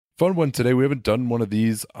fun one today. We haven't done one of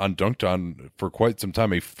these on Dunked On for quite some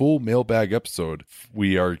time, a full mailbag episode.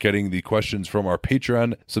 We are getting the questions from our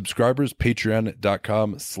Patreon subscribers,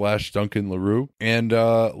 patreon.com/Duncan LaRue. And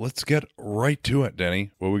let's get right to it,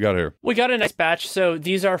 Danny. What we got here? We got a nice batch. So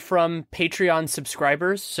these are from Patreon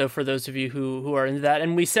subscribers. So for those of you who are into that,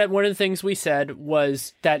 and we said one of the things we said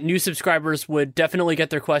was that new subscribers would definitely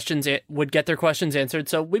get their questions answered.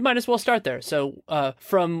 So we might as well start there. So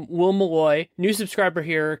from Will Malloy, new subscriber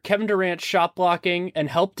here, Kevin Durant's shot blocking and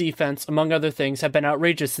help defense, among other things, have been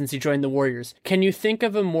outrageous since he joined the Warriors. Can you think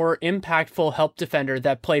of a more impactful help defender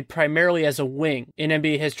that played primarily as a wing in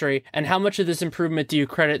NBA history? And how much of this improvement do you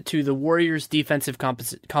credit to the Warriors' defensive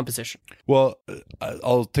composition? Well,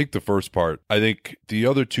 I'll take the first part. I think the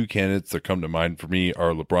other two candidates that come to mind for me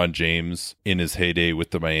are LeBron James in his heyday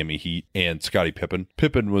with the Miami Heat and Scottie Pippen.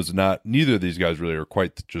 Pippen was not, neither of these guys really are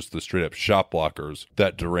quite just the straight up shot blockers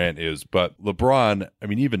that Durant is. But LeBron, I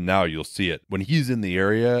mean, even now you'll see it. When he's in the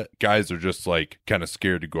area, guys are just like kind of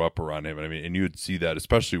scared to go up around him. I mean, and you would see that,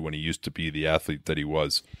 especially when he used to be the athlete that he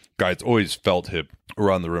was. Guys always felt him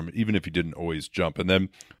around the rim, even if he didn't always jump. And then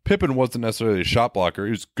Pippen wasn't necessarily a shot blocker.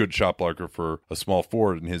 He was a good shot blocker for a small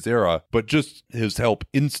forward in his era, but just his help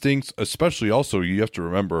instincts, especially also, you have to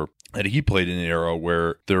remember that he played in an era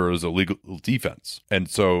where there was a legal defense. And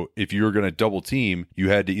so if you were going to double team, you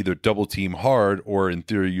had to either double team hard or in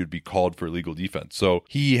theory you'd be called for legal defense. So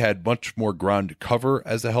he had much more ground to cover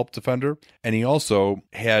as a help defender. And he also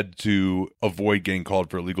had to avoid getting called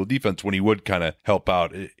for illegal defense when he would kind of help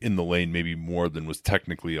out in the lane, maybe more than was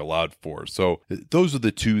technically allowed for. So those are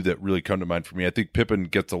the two that really come to mind for me. I think Pippen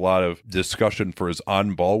gets a lot of discussion for his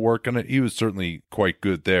on-ball work, and he was certainly quite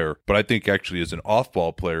good there. But I think actually as an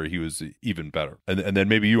off-ball player, he was even better. And then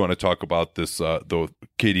maybe you want to talk about this, though,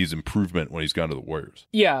 KD's improvement when he's gone to the Warriors.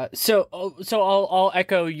 Yeah. So I'll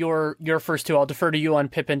echo your first two. I'll defer to you on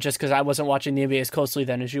Pippen just because I wasn't watching the NBA as closely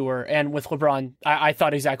then as you were. And with LeBron, I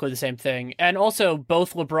thought exactly the same thing. And also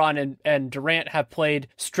both LeBron and Durant have played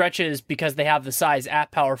stretches because they have the size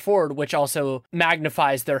at power forward, which also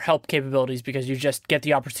magnifies their help capabilities because you just get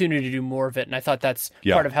the opportunity to do more of it. And I thought that's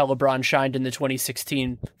part of how LeBron shined in the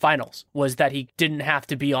 2016 finals, was that he didn't have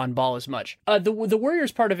to be on ball as much. The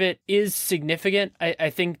Warriors part of it is significant. I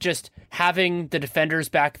think just having the defenders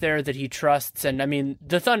back there that he trusts, and I mean,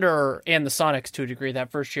 the Thunder and the Sonics to a degree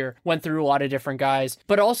that first year went through a lot of different guys,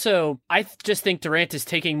 but also I just think Durant is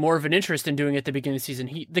taking more of an interest in doing it at the beginning of the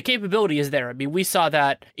season. The capability is there. I mean, we saw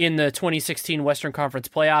that in the 2016 Western Conference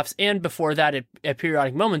playoffs and before that at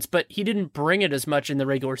periodic moments, but he didn't bring it as much in the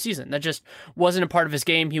regular season. That just wasn't a part of his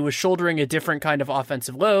game. He was shouldering a different kind of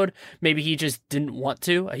offensive load. Maybe he just didn't want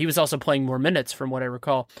to. He was also playing more minutes from what I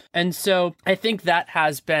recall. And so I think that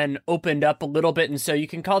has been opened up a little bit. And so you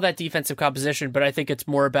can call that defensive composition, but I think it's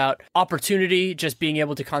more about opportunity, just being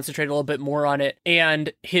able to concentrate a little bit more on it,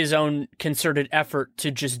 and his own concerted effort to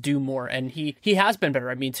just do more. And he has been better.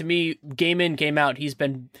 I mean, to me, game in, game out, he's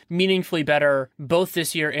been meaningfully better both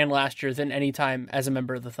this year and last year than any time as a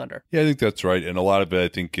member of the Thunder. Yeah, I think that's right. And a lot of it, I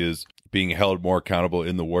think, is being held more accountable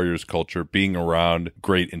in the Warriors culture, being around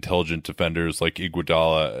great, intelligent defenders like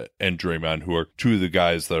Iguodala and Draymond, who are two of the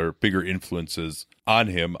guys that are bigger influences on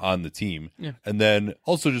him, on the team. Yeah. And then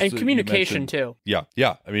also just... And communication, too. Yeah.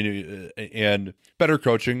 I mean, and better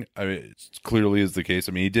coaching, I mean, it clearly is the case.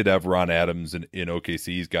 I mean, he did have Ron Adams in OKC.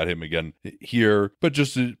 He's got him again here. But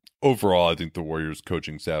just overall, I think the Warriors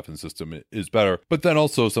coaching staff and system is better. But then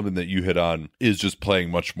also something that you hit on is just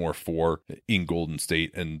playing much more four in Golden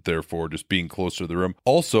State and therefore just being closer to the rim.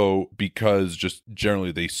 Also, because just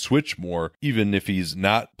generally they switch more, even if he's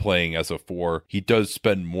not playing as a four, he does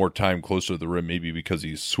spend more time closer to the rim, maybe because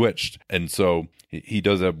he's switched. And so he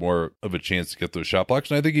does have more of a chance to get those shot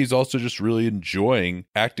blocks. And I think he's also just really enjoying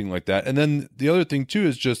acting like that. And then the other thing too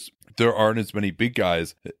is just there aren't as many big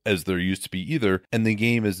guys as there used to be either. And the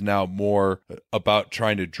game is now more about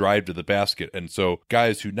trying to drive to the basket. And so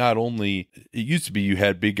guys who not only, it used to be you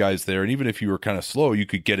had big guys there, and even if you were kind of slow, you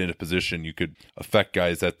could get into position, you could affect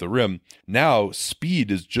guys at the rim. Now, speed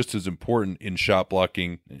is just as important in shot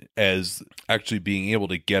blocking as actually being able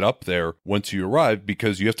to get up there once you arrive,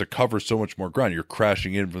 because you have to cover so much more ground. You're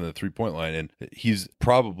crashing in from the three-point line. And he's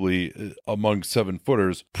probably, among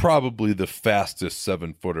 7-footers, probably the fastest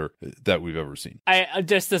 7-footer that we've ever seen. I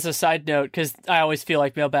just as a side note, because I always feel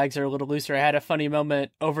like mailbags are a little looser, I had a funny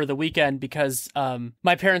moment over the weekend because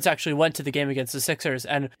my parents actually went to the game against the Sixers,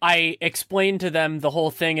 and I explained to them the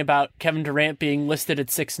whole thing about Kevin Durant being listed at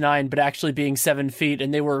 6'9", but actually being 7 feet,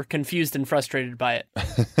 and they were confused and frustrated by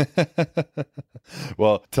it.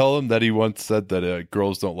 Well, tell him that he once said that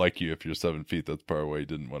girls don't like you if you're 7 feet. That's part of why he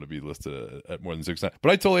didn't want to be listed at more than 6'9".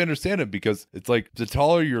 But I totally understand it, because it's like the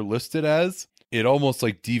taller you're listed as, it almost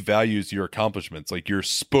like devalues your accomplishments. Like you're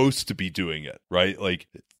supposed to be doing it, right? Like,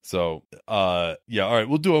 so, yeah. All right.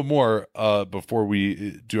 We'll do a more, before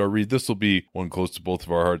we do our read. This will be one close to both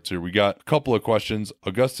of our hearts here. We got a couple of questions.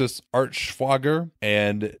 Augustus Archschwager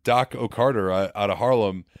and Doc O'Carter out of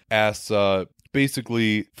Harlem asks,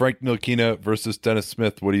 basically, Frank Ntilikina versus Dennis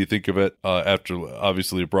Smith. What do you think of it? After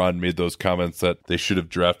obviously LeBron made those comments that they should have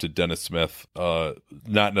drafted Dennis Smith,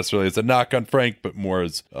 not necessarily as a knock on Frank, but more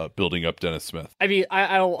as building up Dennis Smith. I mean,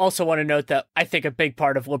 I also want to note that I think a big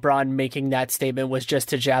part of LeBron making that statement was just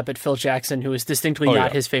to jab at Phil Jackson, who is distinctly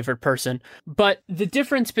not his favorite person. But the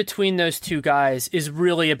difference between those two guys is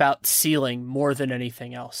really about ceiling more than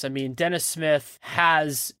anything else. I mean, Dennis Smith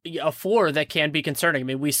has a floor that can be concerning. I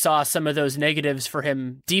mean, we saw some of those negatives for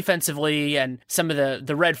him defensively and some of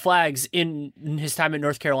the red flags in his time at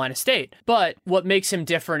North Carolina State. But what makes him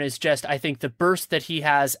different is just, I think, the burst that he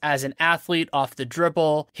has as an athlete off the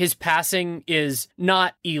dribble. His passing is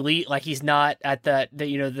not elite, like he's not at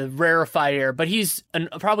the rarefied air, but he's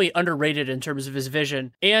probably underrated in terms of his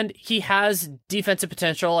vision. And he has defensive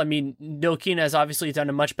potential. I mean, Ntilikina has obviously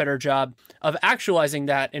done a much better job of actualizing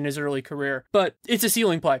that in his early career, but it's a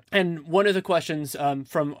ceiling play. And one of the questions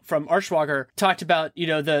from Archschwager talked about,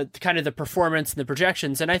 the kind of the performance and the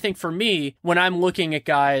projections. And I think for me, when I'm looking at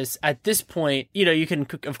guys at this point, you can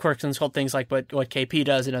of course consult things like what KP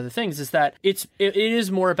does and other things, is that it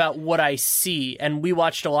is more about what I see. And we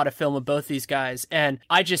watched a lot of film of both these guys, and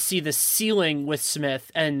I just see the ceiling with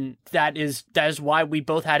Smith, and that is why we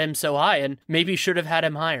both had him so high, and maybe should have had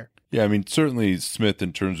him higher. Yeah, I mean, certainly Smith,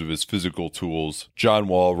 in terms of his physical tools, John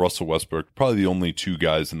Wall, Russell Westbrook, probably the only two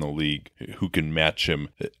guys in the league who can match him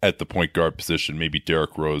at the point guard position. Maybe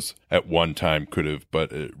Derrick Rose at one time could have,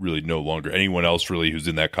 but really no longer. Anyone else really who's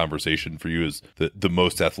in that conversation for you is the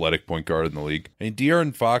most athletic point guard in the league. I mean,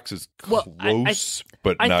 De'Aaron Fox is close,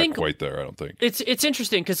 but not quite there, I don't think. It's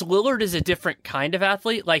interesting because Lillard is a different kind of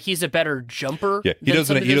athlete. Like, he's a better jumper. Yeah, he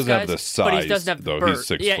doesn't have the size, but he doesn't have the He's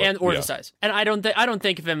 6 foot. The size. And I don't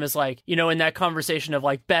think of him as like, in that conversation of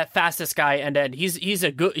like fastest guy and he's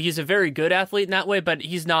a very good athlete in that way, but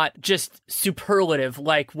he's not just superlative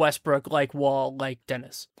like Westbrook, like Wall, like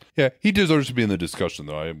Dennis. Yeah, he deserves to be in the discussion,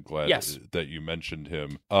 though. I am glad that you mentioned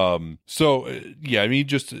him. I mean,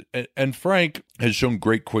 and Frank has shown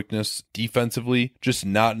great quickness defensively, just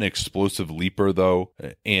not an explosive leaper, though,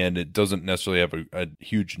 and it doesn't necessarily have a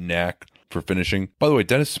huge knack for finishing. By the way,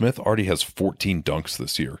 Dennis Smith already has 14 dunks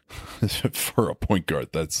this year for a point guard.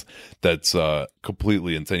 That's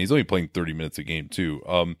completely insane. He's only playing 30 minutes a game too.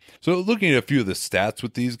 So looking at a few of the stats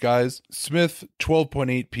with these guys, Smith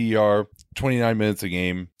 12.8 PER, 29 minutes a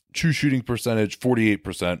game. True shooting percentage,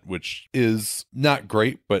 48%, which is not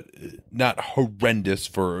great, but not horrendous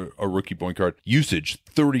for a rookie point guard. Usage,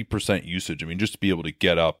 30% usage. I mean, just to be able to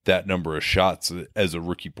get up that number of shots as a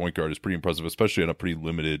rookie point guard is pretty impressive, especially on a pretty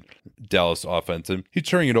limited Dallas offense. And he's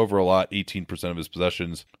turning it over a lot, 18% of his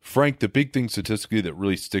possessions. Frank, the big thing statistically that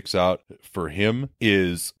really sticks out for him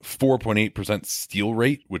is 4.8% steal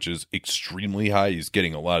rate, which is extremely high. He's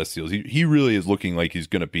getting a lot of steals. He really is looking like he's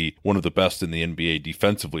going to be one of the best in the NBA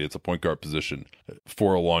defensively. It's a point guard position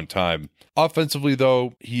for a long time. Offensively,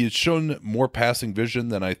 though, he has shown more passing vision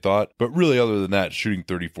than I thought, but really other than that, shooting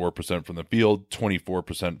 34% from the field,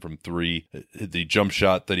 24% from three. The jump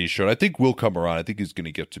shot that he showed, I think will come around. I think he's going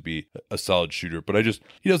to get to be a solid shooter, but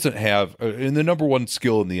he doesn't have, and the number one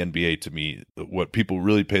skill in the NBA to me, what people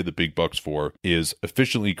really pay the big bucks for is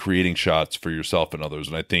efficiently creating shots for yourself and others.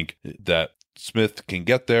 And I think that Smith can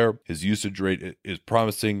get there. His usage rate is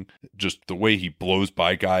promising. Just the way he blows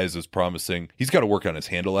by guys is promising. He's got to work on his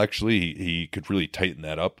handle, actually. He could really tighten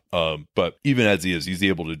that up. But even as he is, he's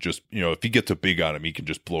able to just, if he gets a big on him, he can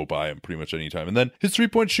just blow by him pretty much any time. And then his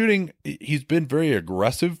three-point shooting, he's been very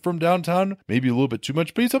aggressive from downtown, maybe a little bit too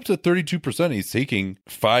much, but he's up to 32%. He's taking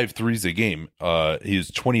 5 threes a game.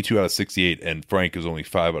 He's 22 out of 68, and Frank is only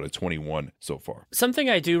 5 out of 21 so far.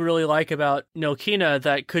 Something I do really like about Ntilikina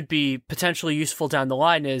that could be potentially potentially useful down the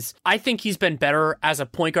line is I think he's been better as a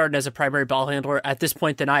point guard and as a primary ball handler at this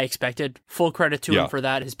point than I expected. Full credit to him for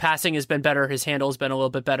that. His passing has been better. His handle has been a little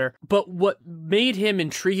bit better. But what made him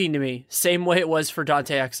intriguing to me, same way it was for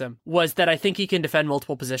Dante Exum, was that I think he can defend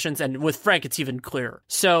multiple positions. And with Frank, it's even clearer.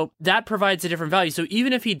 So that provides a different value. So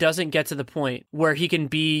even if he doesn't get to the point where he can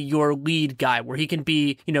be your lead guy, where he can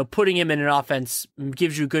be, putting him in an offense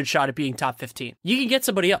gives you a good shot at being top 15. You can get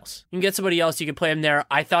somebody else. You can play him there.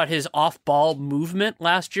 I thought his off-ball movement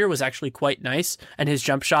last year was actually quite nice, and his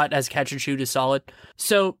jump shot as catch and shoot is solid.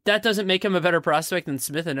 So that doesn't make him a better prospect than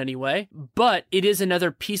Smith in any way, but it is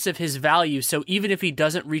another piece of his value. So even if he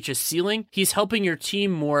doesn't reach a ceiling, he's helping your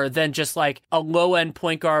team more than just like a low-end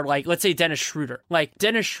point guard, like let's say Dennis Schroeder. Like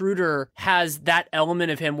Dennis Schroeder has that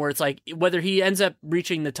element of him where it's like whether he ends up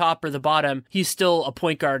reaching the top or the bottom, he's still a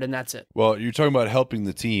point guard and that's it. Well, you're talking about helping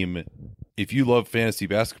the team. If you love fantasy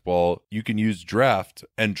basketball, you can use draft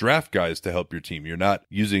and draft guys to help your team. You're not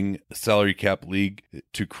using salary cap league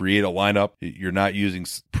to create a lineup. You're not using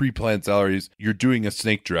pre-planned salaries. You're doing a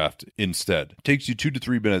snake draft instead. It takes you 2 to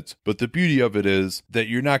 3 minutes, but the beauty of it is that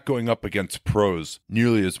you're not going up against pros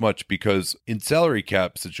nearly as much because in salary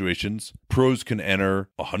cap situations, pros can enter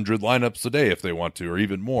 100 lineups a day if they want to, or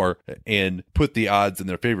even more, and put the odds in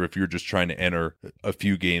their favor if you're just trying to enter a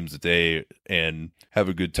few games a day and have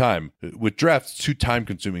a good time. With drafts, it's too time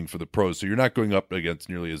consuming for the pros, so you're not going up against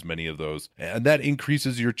nearly as many of those. And that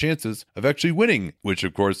increases your chances of actually winning, which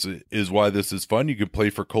of course is why this is fun. You can play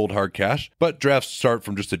for cold hard cash, but drafts start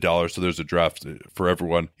from just $1, so there's a draft for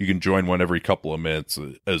everyone. You can join one every couple of minutes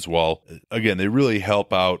as well. Again, they really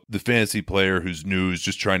help out the fantasy player who's new, who's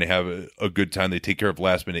just trying to have a good time. They take care of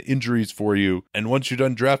last minute injuries for you. And once you're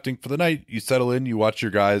done drafting for the night, you settle in, you watch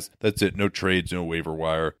your guys. That's it. No trades, no waiver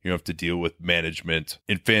wire. You don't have to deal with management.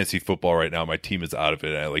 In fantasy football right now, my team is out of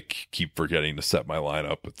it. And I keep forgetting to set my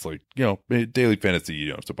lineup. It's like, daily fantasy, you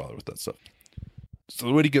don't have to bother with that stuff. So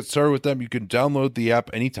the way to get started with them, you can download the app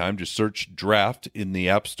anytime. Just search Draft in the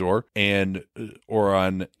App Store or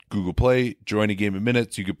on Google Play. Join a game in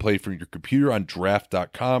minutes. You can play from your computer on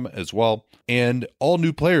draft.com as well. And all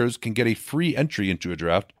new players can get a free entry into a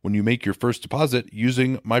draft when you make your first deposit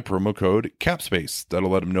using my promo code CAPSPACE. That'll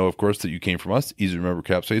let them know, of course, that you came from us. Easy to remember,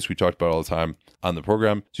 CAPSPACE. We talked about it all the time on the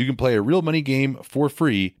program. So you can play a real money game for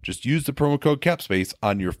free. Just use the promo code CAPSPACE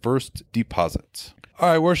on your first deposit. All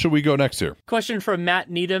right, where should we go next here? Question from Matt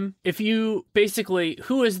Needham. Who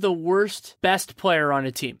is the worst, best player on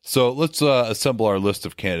a team? So let's assemble our list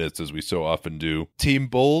of candidates as we so often do. Team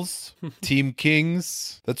Bulls, Team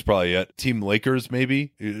Kings. That's probably it. Team Lakers,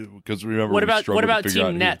 maybe, because remember what about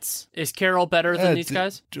Team Nets? Is Carroll better than these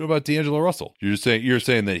guys? What about D'Angelo Russell? You're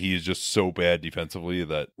saying that he is just so bad defensively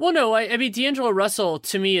that. Well, no, I mean D'Angelo Russell.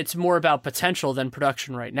 To me, it's more about potential than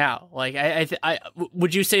production right now. Like,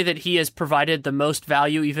 would you say that he has provided the most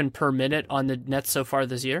value even per minute on the Nets so far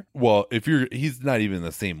this year? Well, he's not even in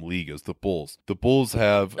the same league as the Bulls. The Bulls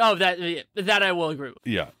have that I will agree with.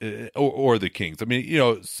 Yeah, or the Kings. I mean,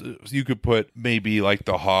 you could put maybe like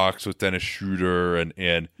the Hawks with Dennis Schroeder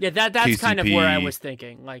and yeah, that's KCP. Kind of where I was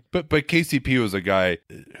thinking. Like, but KCP was a guy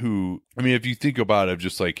who, I mean, if you think about it,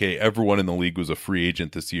 just like, hey, everyone in the league was a free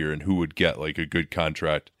agent this year, and who would get like a good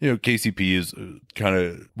contract? KCP is kind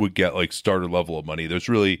of would get like starter level of money. There's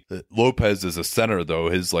really Lopez is a center though.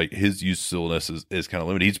 His usefulness is kind of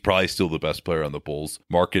limited. He's probably still the best player on the Bulls.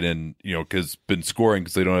 Markkanen, because been scoring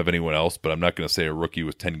because they don't have anyone else. But I'm not going to say a rookie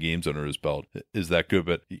with 10 games under his belt is that good.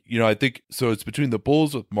 But I think so. It's between the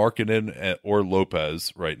Bulls with Markkanen or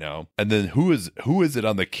Lopez right now, and then who is it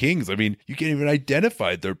on the Kings? I mean, you can't even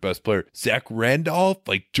identify their best player. Zach Randolph,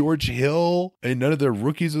 like George Hill, and none of their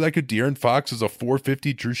rookies are that good. De'Aaron Fox is a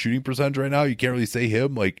 450 true shooting percentage right now. You can't really say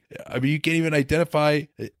him. Like, I mean, you can't even identify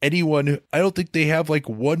anyone. I don't think they have like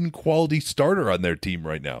one quality starter on their team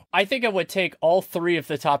right now. I think it would take all three of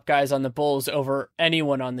the top guys on the Bulls over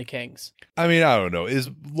anyone on the Kings. I mean, I don't know. Is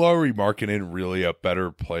Lauri Markkanen really a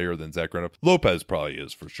better player than Zach Randolph? Lopez probably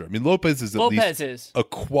is for sure. I mean, Lopez is a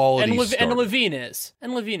quality starter. And Levine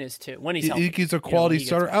is too when he's healthy. He's a quality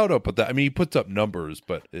starter. I don't know about that. I mean, he puts up numbers,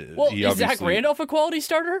 but is Zach Randolph a quality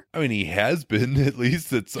starter? I mean, he has been at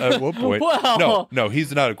least at one point. Well, no,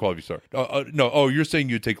 he's not a quality starter. No. Oh, you're saying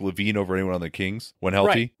you'd take Levine over anyone on the Kings? Kings when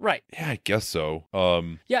healthy. Right. Yeah, I guess so.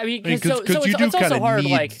 Yeah, I mean, because it's also hard,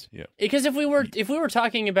 yeah. Because if we were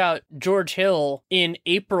talking about George Hill in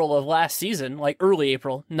April of last season, like early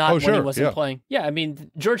April, not when he wasn't playing. Yeah, I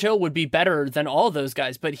mean, George Hill would be better than all those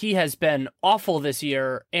guys, but he has been awful this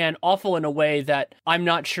year, and awful in a way that I'm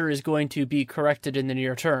not sure is going to be corrected in the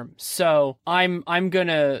near term. So I'm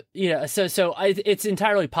gonna, it's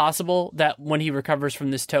entirely possible that when he recovers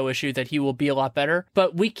from this toe issue that he will be a lot better,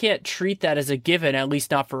 but we can't treat that as a given, at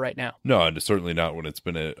least not for right now. No, and certainly not when it's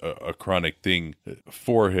been a chronic thing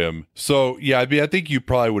for him. So yeah, I mean, I think you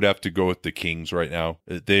probably would have to go with the Kings right now.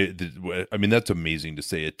 I mean, that's amazing to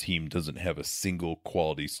say a team doesn't have a single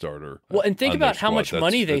quality starter. Well, and think about how much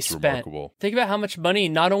money they spent. Remarkable. Think about how much money,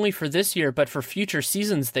 not only for this year, but for future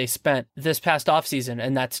seasons they spent this past offseason,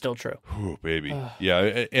 and that's still true. Ooh, baby.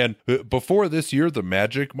 Yeah, and before this year, the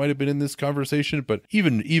Magic might have been in this conversation, but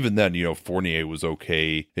even then, Fournier was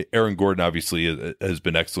okay. Aaron Gordon obviously has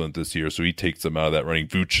been excellent this year, so he takes them out of that running.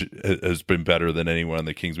 Vooch has been better than anyone on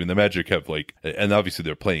the Kings. I mean, the Magic have and obviously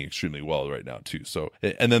they're playing extremely well right now too. So,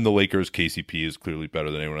 and then the Lakers, KCP is clearly better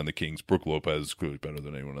than anyone on the Kings. Brook Lopez is clearly better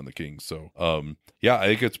than anyone on the Kings. So, yeah, I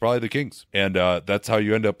think it's probably the Kings, and that's how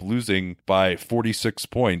you end up losing by 46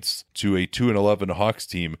 points to a 2-11 Hawks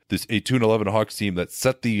team. A 2-11 Hawks team that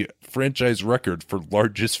set the franchise record for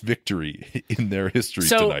largest victory in their history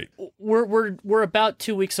tonight. We're about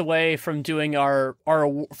 2 weeks away from doing our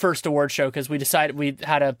first award show, because we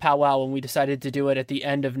had a powwow and we decided to do it at the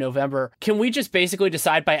end of November. Can we just basically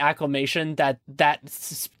decide by acclamation that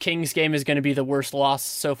Kings game is going to be the worst loss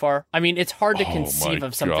so so I mean, it's hard to conceive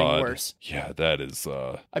of something worse. Yeah, that is.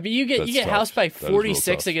 I mean, you get housed by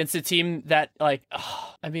 46 against a team that well,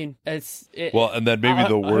 and then maybe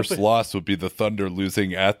the worst loss would be the Thunder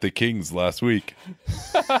losing at the Kings last week.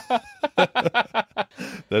 I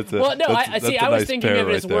was thinking of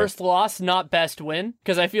it as worst loss, not best win,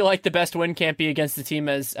 because I feel like the best win can't be against a team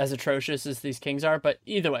as atrocious as these Kings are. But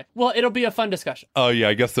either way, well, it'll be a fun discussion. Oh yeah,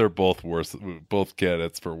 I guess they're both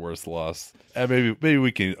candidates for worst loss, and maybe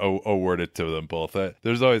we can award it to them both. I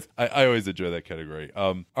always enjoy that category.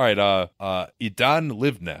 All right, Idan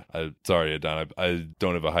Livna. Sorry, Idan, I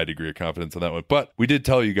don't have a high degree of confidence on that one, but we did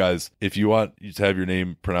tell you guys, if you want to have your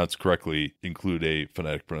name pronounced correctly, include a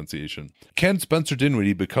phonetic pronunciation. Can Spencer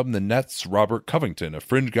Dinwiddie become the Nets' Robert Covington, a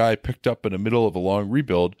fringe guy picked up in the middle of a long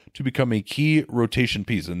rebuild to become a key rotation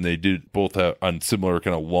piece? And they did both have on similar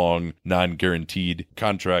kind of long, non-guaranteed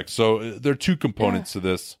contracts. So there are two components to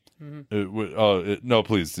this. Mm-hmm. No,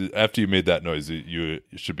 please. After you made that noise, you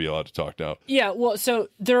should be allowed to talk now. Yeah, well, so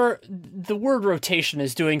the word rotation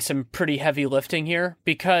is doing some pretty heavy lifting here,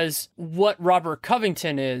 because what Robert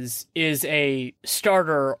Covington is a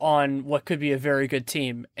starter on what could be a very good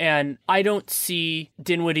team, and I don't see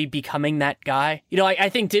Dinwiddie becoming that guy. I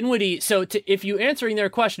think Dinwiddie. So if you answering their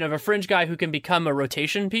question of a fringe guy who can become a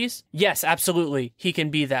rotation piece, yes, absolutely, he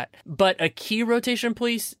can be that. But a key rotation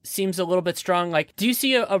piece seems a little bit strong. Like, do you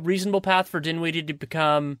see a reasonable path for Dinwiddie to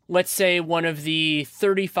become, let's say, one of the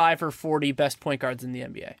 35 or 40 best point guards in the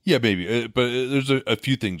NBA? Yeah, maybe. But there's a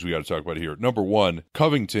few things we got to talk about here. Number one,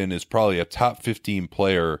 Covington is probably a top 15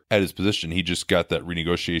 player at his position. He just got that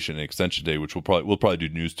renegotiation and extension day, which we'll probably do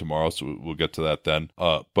news tomorrow, so we'll get to that then.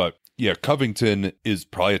 But yeah, Covington is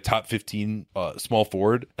probably a top 15 small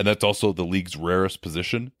forward, and that's also the league's rarest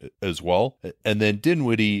position as well. And then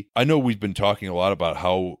Dinwiddie, I know we've been talking a lot about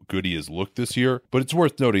how good he has looked this year, but it's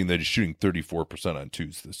worth noting that he's shooting 34% on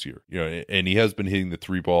twos this year. And he has been hitting the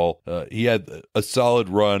three ball. He had a solid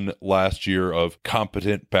run last year of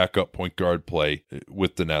competent backup point guard play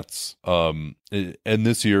with the Nets. And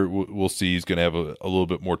this year, we'll see, he's going to have a little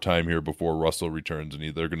bit more time here before Russell returns,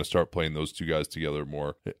 and they're going to start playing those two guys together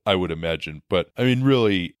more, I would imagine. But, I mean,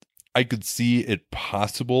 really, I could see it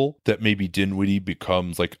possible that maybe Dinwiddie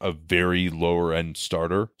becomes like a very lower end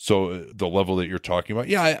starter. So the level that you're talking about,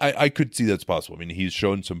 yeah, I could see that's possible. I mean, he's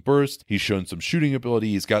shown some burst, he's shown some shooting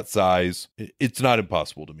ability, he's got size. It's not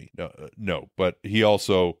impossible to me. No, but he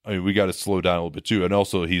also, I mean, we got to slow down a little bit too. And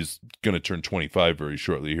also he's going to turn 25 very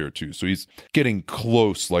shortly here too. So he's getting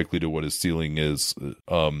close likely to what his ceiling is.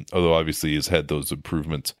 Although obviously he's had those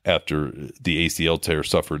improvements after the ACL tear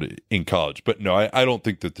suffered in college. But no, I don't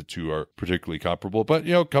think that the two are particularly comparable. But,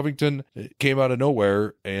 Covington came out of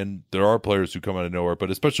nowhere, and there are players who come out of nowhere,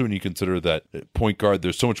 but especially when you consider that point guard,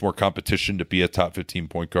 there's so much more competition to be a top 15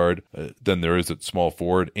 point guard than there is at small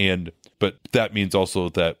forward. But that means also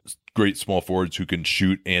that great small forwards who can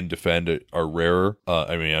shoot and defend are rarer.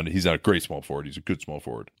 I mean, he's not a great small forward. He's a good small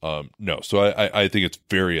forward. No, so I think it's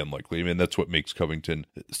very unlikely. I mean, that's what makes Covington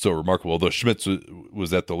so remarkable. Although Schmitz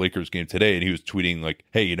was at the Lakers game today and he was tweeting like,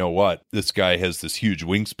 hey, you know what? This guy has this huge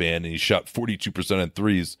wingspan and he shot 42% on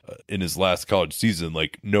threes in his last college season.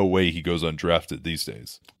 Like, no way he goes undrafted these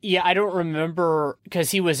days. Yeah, I don't remember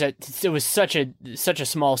because it was such a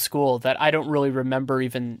small school that I don't really remember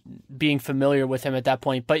even being familiar with him at that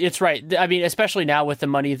point. But it's right. I mean, especially now with the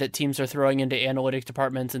money that teams are throwing into analytics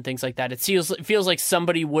departments and things like that, it feels like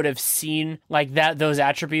somebody would have seen like those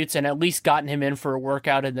attributes and at least gotten him in for a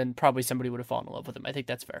workout, and then probably somebody would have fallen in love with him. I think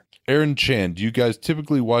that's fair. Aaron Chan, do you guys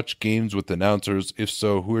typically watch games with announcers? If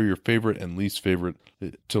so, who are your favorite and least favorite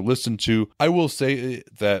to listen to? I will say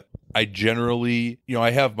that I generally,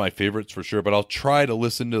 I have my favorites for sure, but I'll try to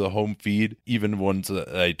listen to the home feed, even ones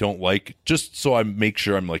that I don't like, just so I make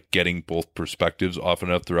sure I'm like getting both perspectives often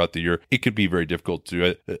enough throughout the year. It could be very difficult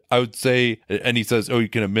to do. I would say, and he says, oh, you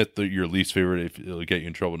can admit that your least favorite if it'll get you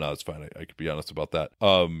in trouble. No, it's fine. I could be honest about that.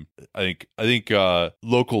 I think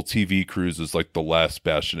local TV crews is like the last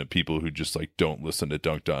bastion of people who just like don't listen to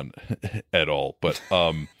Dunked On at all. But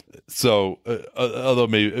so although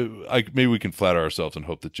maybe we can flatter ourselves and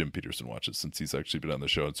hope that Jim Peterson watches, since he's actually been on the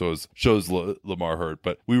show, and so is Lamar Hurd,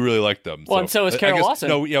 but we really like them. Well, and so is Kara Lawson.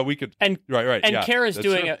 No, yeah, we could. And right. And yeah,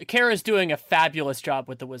 Kara's doing a fabulous job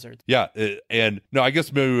with the Wizards. Yeah, and no, I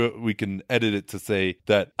guess maybe we can edit it to say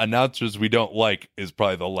that announcers we don't like is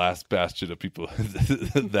probably the last bastion of people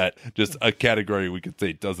that just a category we could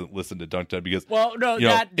say doesn't listen to Dunked On, because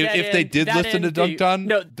if they did listen to Dunked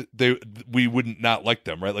On, we wouldn't not like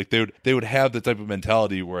them, right? Like they would have the type of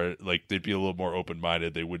mentality where like they'd be a little more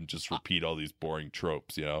open-minded. They wouldn't just repeat all these boring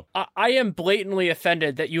tropes, I am blatantly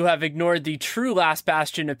offended that you have ignored the true last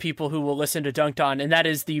bastion of people who will listen to Dunked On, and that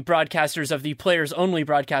is the broadcasters of the Players Only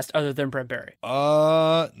broadcast other than Brent Barry.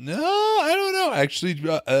 No, I don't know. Actually,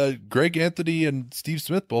 Greg Anthony and Steve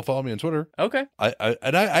Smith both follow me on Twitter. Okay. I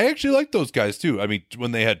actually like those guys too. I mean,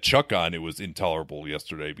 when they had Chuck on, it was intolerable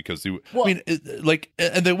yesterday because what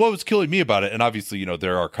was killing me about it, and obviously,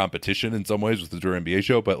 there are competition in some ways with the Tour NBA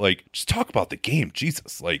show, but like, just talk about the game,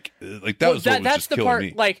 Jesus! Like that's just the killing part.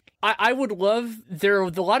 Me. Like, I would love, there are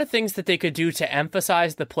a lot of things that they could do to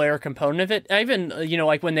emphasize the player component of it. I even,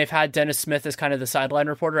 like when they've had Dennis Smith as kind of the sideline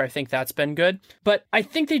reporter, I think that's been good. But I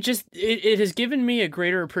think it has given me a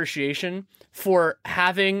greater appreciation for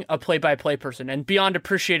having a play-by-play person, and beyond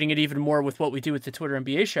appreciating it even more with what we do with the Twitter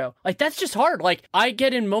NBA show. Like, that's just hard. Like, I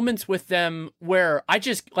get in moments with them where I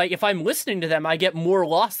just, like, if I'm listening to them, I get more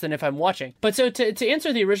lost than if I'm watching. But so to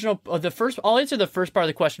answer the original, I'll answer the first part of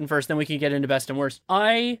the question first, then we can get into best and worst.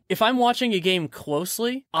 If I'm watching a game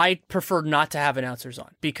closely, I prefer not to have announcers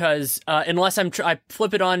on, because unless I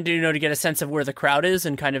flip it on to get a sense of where the crowd is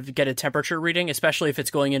and kind of get a temperature reading, especially if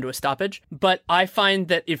it's going into a stoppage. But I find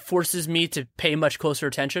that it forces me to pay much closer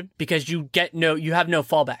attention, because you have no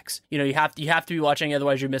fallbacks. You have to be watching,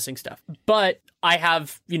 otherwise you're missing stuff. But I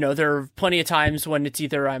have, there are plenty of times when it's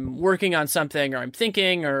either I'm working on something or I'm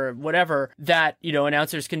thinking or whatever, that,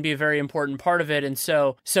 announcers can be a very important part of it. And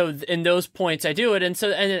so in those points I do it. And so,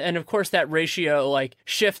 and of course that ratio like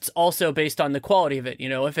shifts also based on the quality of it.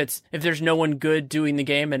 If there's no one good doing the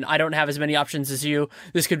game and I don't have as many options as you,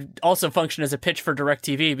 this could also function as a pitch for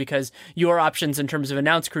DirecTV, because your options in terms of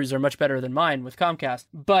announce crews are much better than mine with Comcast.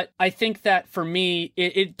 But I think that for me,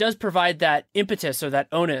 it does provide that impetus or that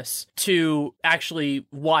onus to actually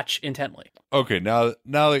watch intently. Okay, now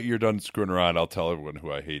that you're done screwing around, I'll tell everyone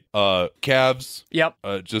who I hate. Cavs. Yep.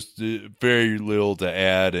 Just very little to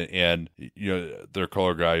add, and their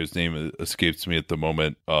color guy, whose name escapes me at the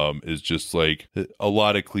moment, is just like a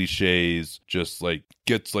lot of cliches. Just like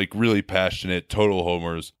gets like really passionate, total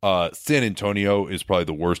homers. San Antonio is probably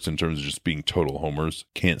the worst in terms of just being total homers.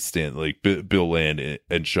 Can't stand like Bill Land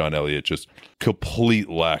and Sean Elliott. Just complete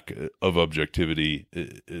lack of objectivity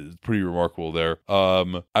is pretty remarkable there.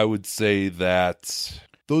 I would say that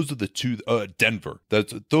those are the two. Denver.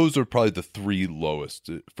 Those are probably the three lowest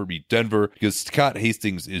for me. Denver, because Scott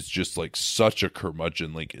Hastings is just like such a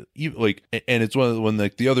curmudgeon. And it's when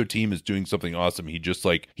like the other team is doing something awesome, he just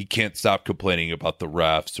like he can't stop complaining about the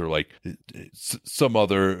refs or like some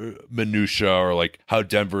other minutia or like how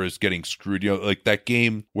Denver is getting screwed. Like that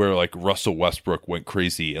game where like Russell Westbrook went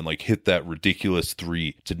crazy and like hit that ridiculous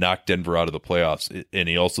three to knock Denver out of the playoffs. And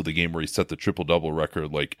he also the game where he set the triple double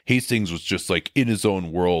record. Like Hastings was just like in his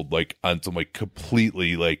own world, world, like on some like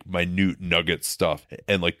completely like minute nugget stuff,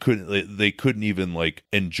 and like they couldn't even like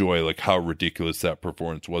enjoy like how ridiculous that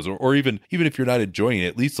performance was, or even if you're not enjoying it,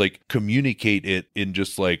 at least like communicate it in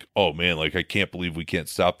just like, oh man, like I can't believe we can't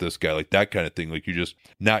stop this guy, like that kind of thing. Like you're just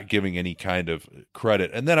not giving any kind of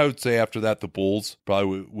credit. And then I would say after that, the Bulls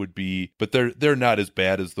probably would be, but they're not as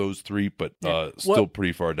bad as those three, but still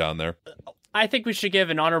pretty far down there. I think we should give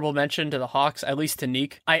an honorable mention to the Hawks, at least to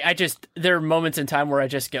Neek. I just, there are moments in time where I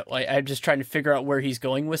just get like, I'm just trying to figure out where he's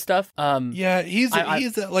going with stuff. Yeah, he's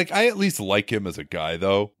like, I at least like him as a guy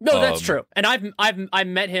though. No, that's true. And I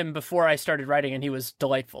met him before I started writing, and he was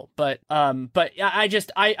delightful. But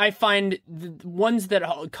I find the ones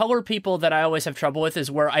that color people that I always have trouble with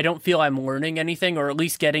is where I don't feel I'm learning anything, or at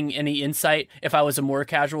least getting any insight if I was a more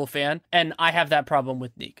casual fan. And I have that problem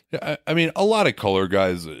with Neek. Yeah, I mean, a lot of color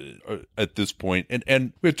guys at this point,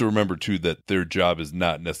 and we have to remember too that their job is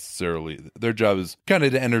not necessarily, their job is kind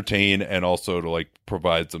of to entertain and also to like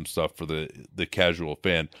provide some stuff for the casual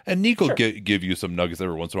fan. And Neek will give you some nuggets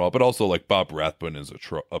every once in a while, but also like Bob Rathbun is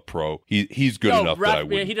a pro. He's good enough that I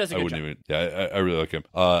wouldn't. He does a good job. Even. Yeah, I really like him.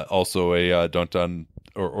 Also a Dunked On.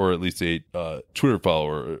 Or at least a Twitter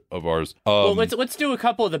follower of ours. Well, let's do a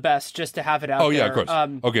couple of the best just to have it out there. Oh, yeah, of course.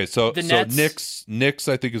 Okay, so Nets, Knicks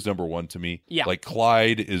I think is number one to me. Yeah. Like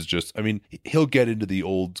Clyde is just, I mean, he'll get into the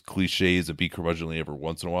old cliches and be curmudgeonly every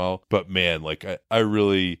once in a while. But man, like I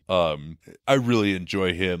really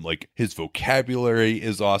enjoy him. Like his vocabulary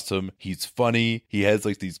is awesome. He's funny. He has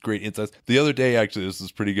like these great insights. The other day, actually, this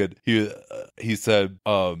is pretty good. He said,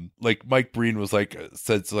 like Mike Breen was like,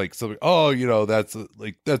 said like something, oh, you know, that's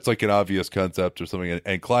like an obvious concept or something,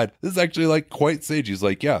 and Clyde, this is actually like quite sage. He's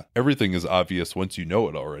like, yeah, everything is obvious once you know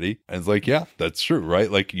it already. And it's like, yeah, that's true, right?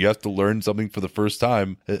 Like you have to learn something for the first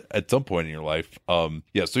time at some point in your life.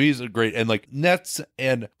 Yeah, so he's a great, and like Nets,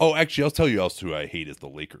 and actually I'll tell you else who I hate is the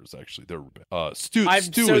Lakers. Actually, they're Stu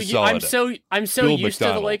is solid. I'm so Bill used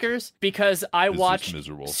McDonald to the Lakers because I watched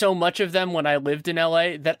so much of them when I lived in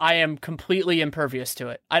LA that I am completely impervious to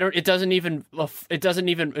it. It doesn't even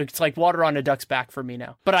it's like water on a duck's back for me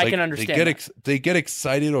now, but I can understand. They get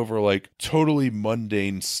excited over like totally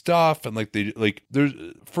mundane stuff, and like there's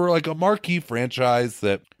for like a marquee franchise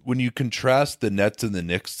that when you contrast the Nets and the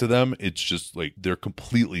Knicks to them, it's just like they're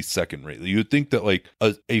completely second rate. You would think that like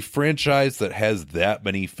a franchise that has that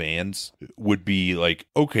many fans would be like,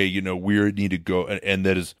 okay, you know, we need to go, and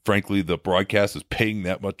that is frankly the broadcast is paying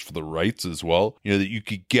that much for the rights as well. You know, that you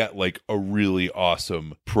could get like a really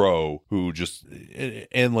awesome pro who just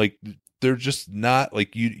and like. They're just not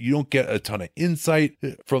like you don't get a ton of insight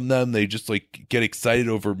from them. They just like get excited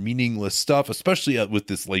over meaningless stuff, especially with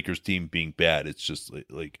this Lakers team being bad. It's just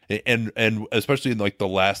like and especially in like the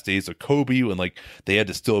last days of Kobe, when like they had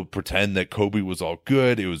to still pretend that Kobe was all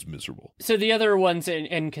good. It was miserable. So the other ones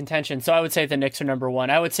in contention. So I would say the Knicks are number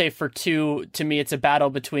one. I would say for two, to me, it's a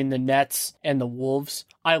battle between the Nets and the Wolves.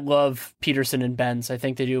 I love Peterson and Benz. I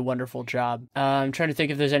think they do a wonderful job. I'm trying to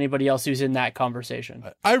think if there's anybody else who's in that conversation.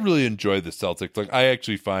 I really enjoy the Celtics. Like I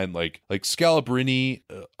actually find like Scalabrine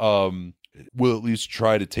will at least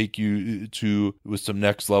try to take you to with some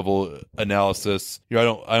next level analysis. You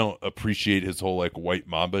know, I don't appreciate his whole like white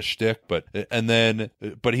mamba shtick, but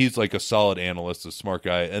he's like a solid analyst, a smart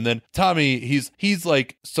guy. And then Tommy, he's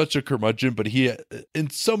like such a curmudgeon, but he in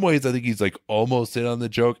some ways I think he's like almost in on the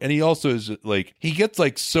joke. And he also is like he gets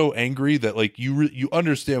like so angry that like you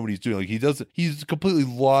understand what he's doing. Like he's completely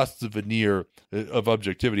lost the veneer of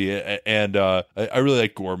objectivity. And I really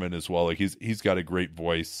like Gorman as well. Like he's got a great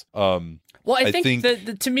voice. Well, I think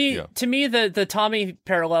to me, the Tommy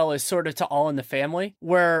parallel is sort of to All in the Family,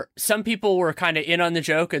 where some people were kind of in on the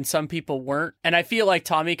joke and some people weren't. And I feel like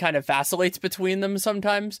Tommy kind of vacillates between them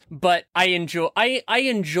sometimes, but I enjoy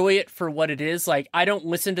it for what it is. Like, I don't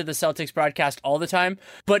listen to the Celtics broadcast all the time,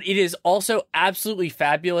 but it is also absolutely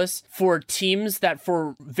fabulous for teams that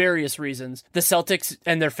for various reasons, the Celtics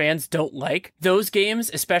and their fans don't like. Those games,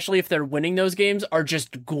 especially if they're winning those games, are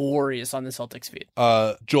just glorious on the Celtics feed.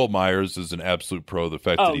 Joel Myers is an absolute pro. The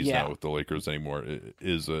fact that he's not with the Lakers anymore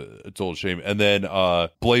is a total shame. And then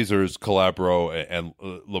Blazers, Calabro, and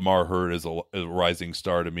Lamar Hurd is a rising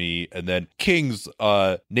star to me. And then Kings,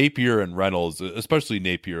 Napier and Reynolds, especially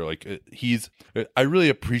Napier. Like I really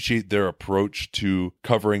appreciate their approach to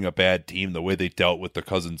covering a bad team, the way they dealt with the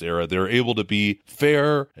Cousins era. They're able to be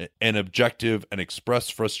fair and objective and express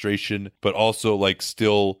frustration, but also like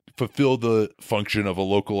still fulfill the function of a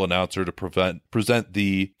local announcer to present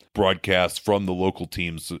the broadcast broadcast from the local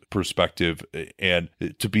team's perspective and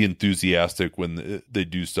to be enthusiastic when they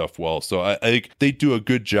do stuff well. So I think they do a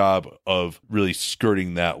good job of really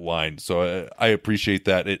skirting that line. So I appreciate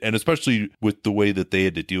that. And especially with the way that they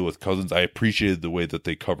had to deal with Cousins, I appreciated the way that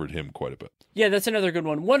they covered him quite a bit. Yeah, that's another good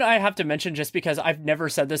one. One I have to mention just because I've never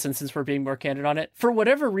said this, and since we're being more candid on it, for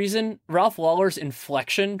whatever reason, Ralph Lawler's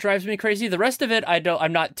inflection drives me crazy. The rest of it,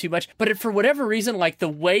 I'm not too much, but for whatever reason, like the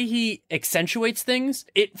way he accentuates things,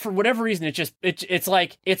 for whatever reason, it just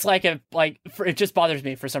bothers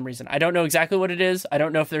me for some reason. I don't know exactly what it is. I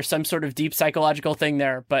don't know if there's some sort of deep psychological thing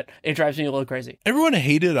there, but it drives me a little crazy. Everyone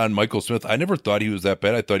hated on Michael Smith. I never thought he was that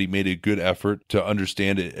bad. I thought he made a good effort to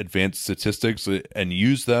understand advanced statistics and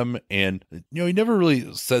use them. And he never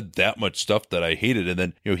really said that much stuff that I hated. And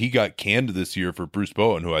then, he got canned this year for Bruce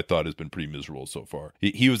Bowen, who I thought has been pretty miserable so far.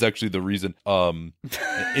 He was actually the reason.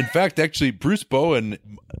 In fact, actually, Bruce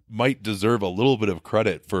Bowen might deserve a little bit of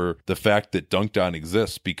credit for the fact that Dunked On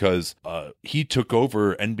exists, because he took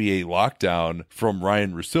over NBA Lockdown from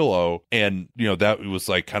Ryan Russillo. And, that was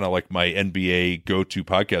like kind of like my NBA go-to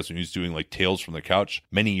podcast when he was doing like Tales from the Couch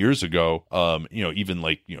many years ago. Even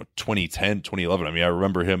like, 2010, 2011. I mean, I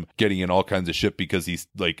remember him getting in all kinds of shit because he's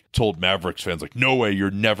like told Mavericks fans like, no way, you're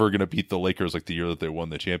never going to beat the Lakers like the year that they won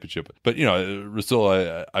the championship. But,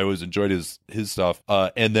 Russillo, I always enjoyed his stuff.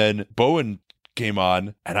 And then Bowen came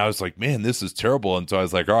on and I was like, man, this is terrible. And so I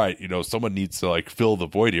was like, all right, someone needs to like fill the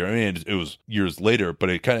void here. I mean, it was years later, but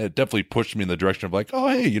it kind of definitely pushed me in the direction of like, oh,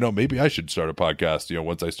 hey, maybe I should start a podcast,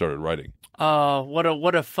 once I started writing. Oh,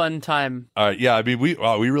 what a fun time. Yeah, I mean, we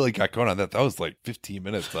really got going on that. That was like 15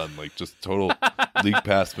 minutes on like just total League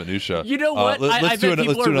Pass minutia. You know what? I bet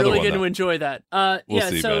people are really going to enjoy that. We'll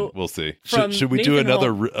see, man. We'll see. Should we do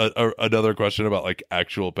another question about like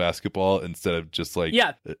actual basketball instead of just like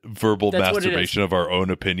verbal masturbation of our own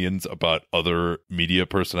opinions about other media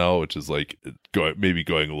personnel, which is like maybe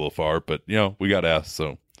going a little far, but we got asked,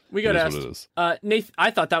 so. We got asked. Nathan,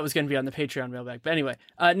 I thought that was going to be on the Patreon mailbag, but anyway,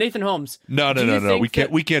 Nathan Holmes. No. We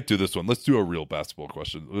can't do this one. Let's do a real basketball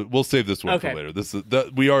question. We'll save this one for later.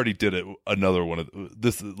 We already did it. Another one of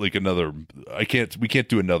this, like another. We can't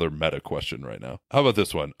do another meta question right now. How about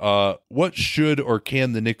this one? What should or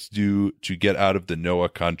can the Knicks do to get out of the Noah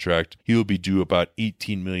contract? He will be due about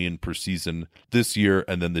 $18 million per season this year,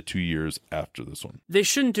 and then the 2 years after this one. They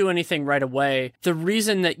shouldn't do anything right away. The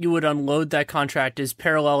reason that you would unload that contract is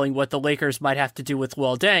parallel what the Lakers might have to do with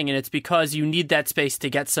Luol Deng, and it's because you need that space to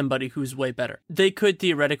get somebody who's way better. They could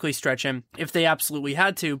theoretically stretch him if they absolutely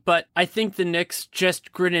had to, but I think the Knicks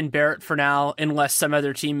just grin and bear it for now unless some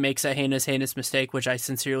other team makes a heinous mistake, which I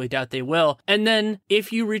sincerely doubt they will. And then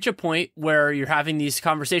if you reach a point where you're having these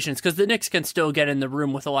conversations, because the Knicks can still get in the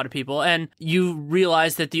room with a lot of people, and you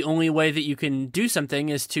realize that the only way that you can do something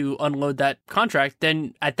is to unload that contract,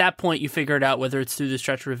 then at that point you figure it out, whether it's through the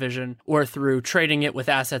stretch revision or through trading it with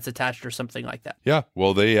assets attached or something like that. Yeah,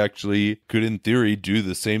 well, they actually could, in theory, do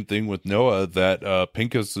the same thing with Noah that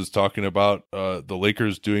Pincus is talking about the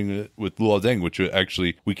Lakers doing with Luol Deng, which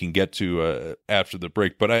actually we can get to after the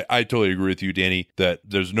break. But I totally agree with you, Danny, that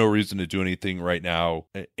there's no reason to do anything right now.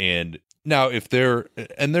 And now, if they're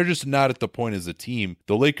just not at the point as a team,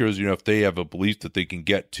 the Lakers, if they have a belief that they can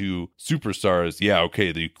get to superstars,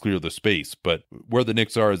 they clear the space. But where the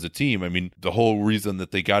Knicks are as a team, I mean, the whole reason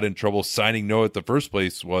that they got in trouble signing Noah at the first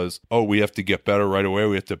place was, we have to get better right away.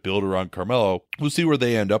 We have to build around Carmelo. We'll see where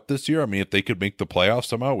they end up this year. I mean, if they could make the playoffs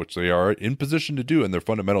somehow, which they are in position to do, and their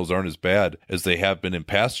fundamentals aren't as bad as they have been in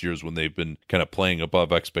past years when they've been kind of playing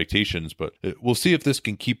above expectations. But we'll see if this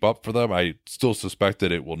can keep up for them. I still suspect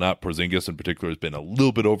that it will not. Porzingis in particular has been a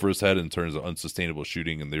little bit over his head in terms of unsustainable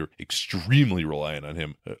shooting, and they're extremely reliant on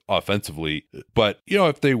him offensively. But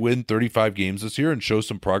if they win 35 games this year and show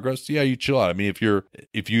some progress, you chill out. I mean,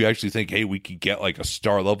 if you actually think, hey, we could get like a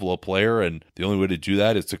star level of player, and the only way to do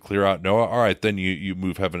that is to clear out Noah, all right, then you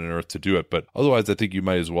move heaven and earth to do it. But otherwise, I think you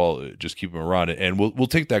might as well just keep him around. And we'll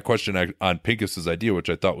take that question on Pincus's idea, which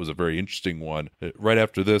I thought was a very interesting one, right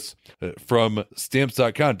after this from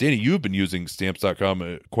Stamps.com. Danny, you've been using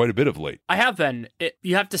Stamps.com quite a bit of late. I have been.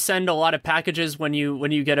 You have to send a lot of packages when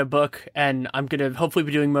you get a book, and I'm going to hopefully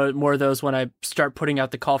be doing more of those when I start putting out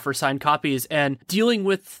the call for signed copies. And dealing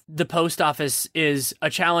with the post office is a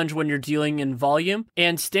challenge when you're dealing in volume.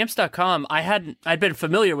 And Stamps.com, I'd been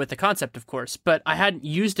familiar with the concept, of course, but I hadn't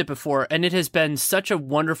used it before, and it has been such a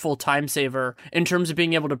wonderful time saver in terms of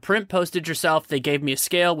being able to print postage yourself. They gave me a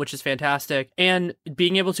scale, which is fantastic, and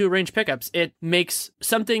being able to arrange pickups. It makes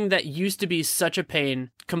something that used to be such a pain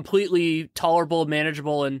completely completely tolerable,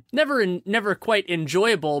 manageable, and never quite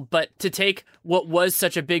enjoyable, but to take what was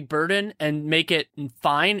such a big burden and make it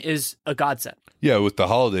fine is a godsend. Yeah, with the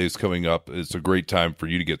holidays coming up, it's a great time for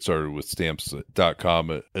you to get started with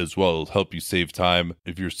Stamps.com as well. It'll help you save time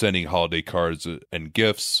if you're sending holiday cards and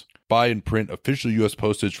gifts. Buy and print official U.S.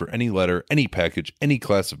 postage for any letter, any package, any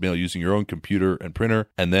class of mail using your own computer and printer,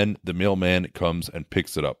 and then the mailman comes and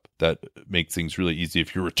picks it up. That makes things really easy.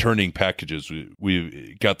 If you're returning packages,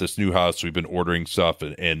 we've got this new house, we've been ordering stuff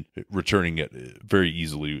and returning it very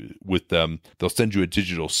easily with them. They'll send you a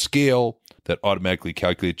digital scale that automatically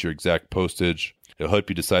calculates your exact postage. It'll help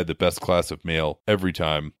you decide the best class of mail every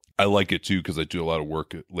time. I like it too because I do a lot of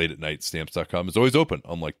work late at night. Stamps.com is always open,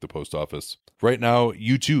 unlike the post office. Right now,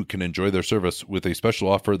 you too can enjoy their service with a special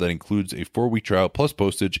offer that includes a 4-week trial plus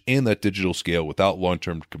postage and that digital scale without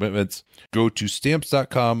long-term commitments. Go to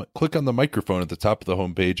Stamps.com, click on the microphone at the top of the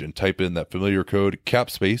homepage, and type in that familiar code,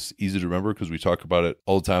 CAPSPACE, easy to remember because we talk about it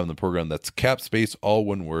all the time in the program. That's CAPSPACE, all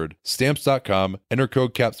one word. Stamps.com, enter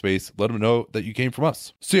code CAPSPACE, let them know that you came from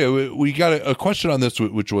us. So yeah, we got a question on this,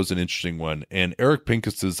 which was an interesting one, and Eric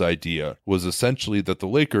Pincus's idea was essentially that the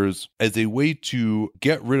Lakers, as a way to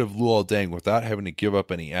get rid of Luol Deng without having to give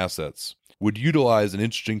up any assets, would utilize an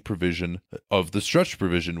interesting provision of the stretch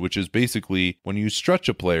provision, which is basically when you stretch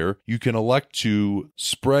a player, you can elect to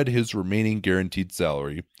spread his remaining guaranteed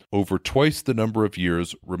salary over twice the number of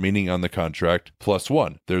years remaining on the contract plus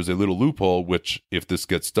one. There's a little loophole, which if this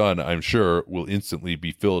gets done, I'm sure will instantly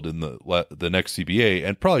be filled in the next CBA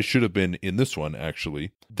and probably should have been in this one,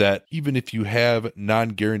 actually, that even if you have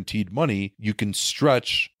non-guaranteed money, you can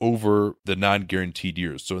stretch over the non-guaranteed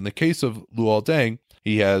years. So in the case of Luol Deng,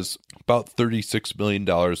 he has about $36 million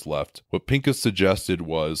left. What Pincus suggested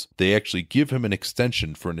was they actually give him an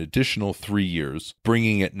extension for an additional 3 years,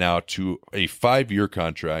 bringing it now to a 5-year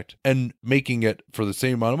contract and making it for the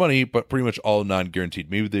same amount of money, but pretty much all non-guaranteed.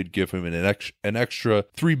 Maybe they'd give him an extra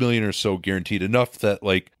 $3 million or so guaranteed, enough that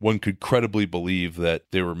like one could credibly believe that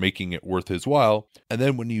they were making it worth his while. And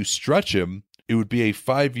then when you stretch him, it would be a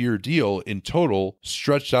 5-year deal in total,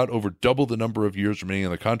 stretched out over double the number of years remaining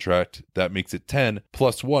on the contract. That makes it 10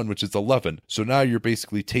 plus 1, which is 11. So now you're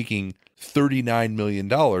basically taking $39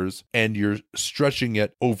 million and you're stretching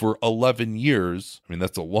it over 11 years. I mean,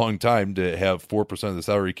 that's a long time to have 4% of the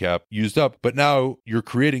salary cap used up, but now you're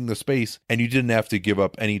creating the space and you didn't have to give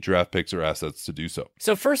up any draft picks or assets to do so.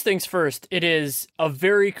 So first things first, it is a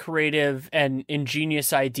very creative and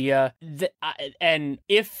ingenious idea. And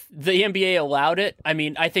if the NBA allowed it, I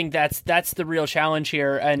mean, I think that's the real challenge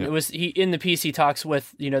here. And it was in the piece he talks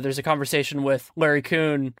with, there's a conversation with Larry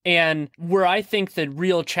Kuhn, and where I think the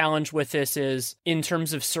real challenge with this is in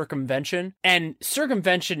terms of circumvention. And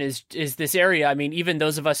circumvention is this area. I mean, even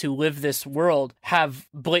those of us who live this world have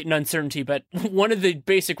blatant uncertainty, but one of the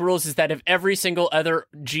basic rules is that if every single other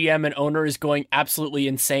GM and owner is going absolutely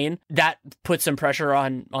insane, that puts some pressure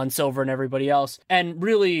on Silver and everybody else. And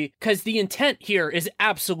really, because the intent here is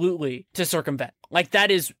absolutely to circumvent. Like,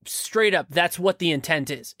 that is straight up, that's what the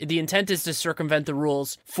intent is. The intent is to circumvent the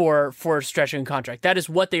rules for stretching a contract. That is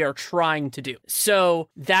what they are trying to do. So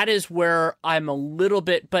that is where I'm a little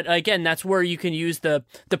bit, but again, that's where you can use the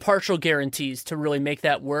partial guarantees to really make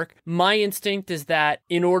that work. My instinct is that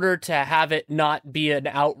in order to have it not be an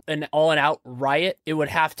all-and-out riot, it would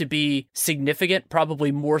have to be significant,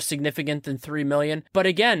 probably more significant than $3 million. But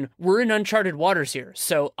again, we're in uncharted waters here.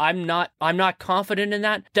 So I'm not confident in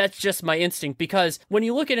that. That's just my instinct, because when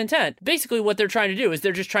you look at intent, basically what they're trying to do is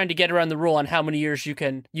they're just trying to get around the rule on how many years you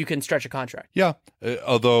can stretch a contract. Yeah.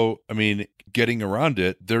 Although, I mean, getting around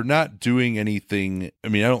it, they're not doing anything. I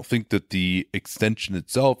mean, I don't think that the extension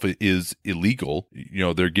itself is illegal.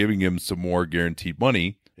 They're giving him some more guaranteed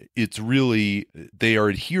money. It's really, they are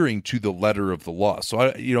adhering to the letter of the law.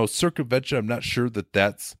 So, circumvention, I'm not sure that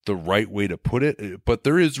that's the right way to put it, but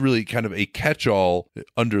there is really kind of a catch-all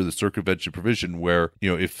under the circumvention provision where,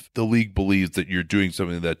 if the league believes that you're doing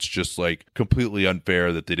something that's just like completely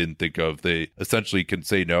unfair that they didn't think of, they essentially can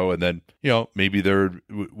say no. And then, maybe there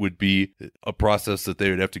would be a process that they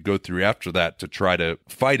would have to go through after that to try to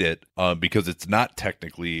fight it because it's not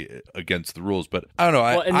technically against the rules. But I don't know.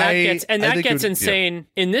 Well, that gets insane.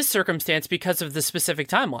 Yeah. In this circumstance, because of the specific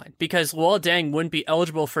timeline, because Luol Deng wouldn't be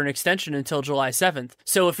eligible for an extension until July 7th.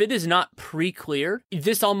 So if it is not pre-cleared,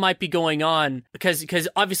 this all might be going on because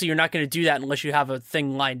obviously you're not going to do that unless you have a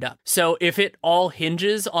thing lined up. So if it all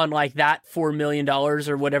hinges on like that $4 million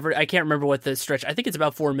or whatever, I can't remember what the stretch, I think it's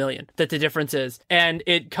about $4 million that the difference is. And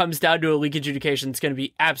it comes down to a league adjudication. It's going to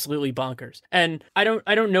be absolutely bonkers. And I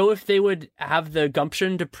don't know if they would have the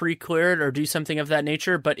gumption to pre-clear it or do something of that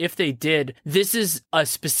nature. But if they did, this is a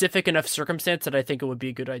specific specific enough circumstance that I think it would be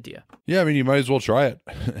a good idea. Yeah, I mean, you might as well try it,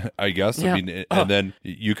 I guess. Yeah. I mean, and then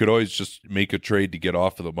you could always just make a trade to get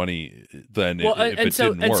off of the money. Then, if it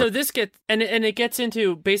didn't work. So this gets and it gets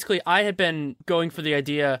into basically, I had been going for the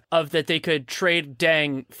idea of that they could trade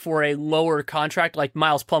Deng for a lower contract. Like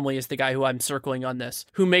Miles Plumlee is the guy who I'm circling on this,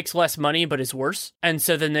 who makes less money but is worse, and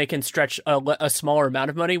so then they can stretch a smaller amount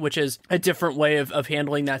of money, which is a different way of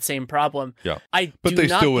handling that same problem. Yeah, but they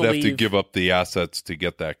still would have to give up the assets to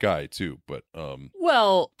get that guy too. But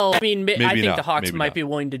well, I mean, I think the Hawks might be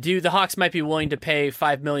willing to do. The Hawks might be willing to pay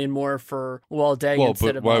 $5 million more for Luol Deng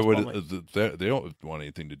instead of Miles Plumlee. They don't want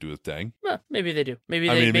anything to do with Deng? Well, maybe they do. Maybe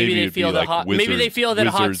they feel that maybe they feel that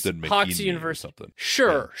Hawks University.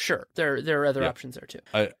 Sure. There are other options there too.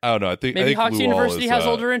 I don't know. I think Hawks Luol University has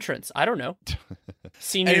older entrants. I don't know.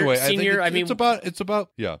 Senior. It's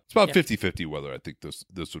about 50-50 whether I think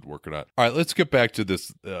this would work or not. All right, let's get back to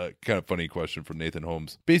this kind of funny question from Nathan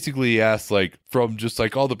Holmes. Basically, he asked, like, from just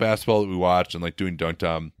like all the basketball that we watch and like doing Dunk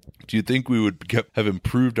Time, do you think we would have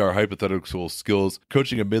improved our hypothetical skills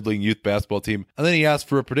coaching a middling youth basketball team? And then he asked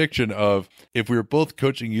for a prediction of, if we were both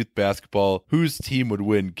coaching youth basketball, whose team would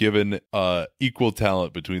win given equal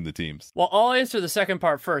talent between the teams? Well, I'll answer the second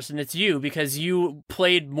part first, and it's you, because you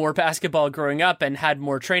played more basketball growing up and had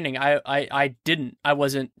more training. I didn't. I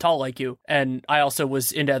wasn't tall like you, and I also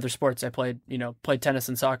was into other sports. I played tennis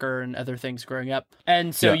and soccer and other things growing up,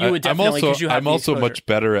 and so you would definitely. I'm also much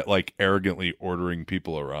better at like arrogantly ordering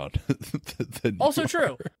people around. Also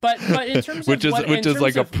true, but in terms which is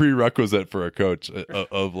like a prerequisite for a coach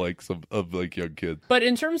of young kids. But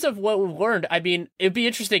in terms of what we've learned, I mean, it'd be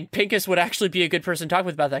interesting. Pincus would actually be a good person to talk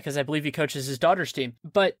with about that, because I believe he coaches his daughter's team.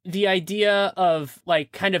 But the idea of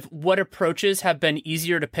like kind of what approaches have been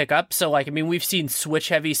easier to pick up. So like, I mean, we've seen switch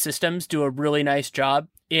heavy systems do a really nice job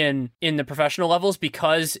in the professional levels,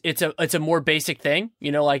 because it's a more basic thing.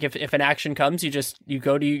 Like if an action comes, you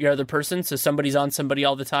go to your other person, so somebody's on somebody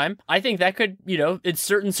all the time. I think that could, in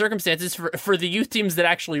certain circumstances for the youth teams that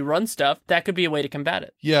actually run stuff, that could be a way to combat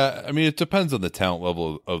it. Yeah, I mean, it depends on the talent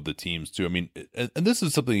level of the teams too. I mean, and this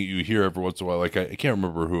is something you hear every once in a while. Like I can't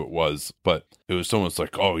remember who it was, but it was someone's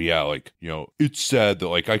like, oh yeah, like, it's sad that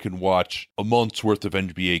like I can watch a month's worth of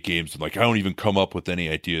NBA games and like I don't even come up with any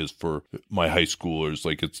ideas for my high schoolers.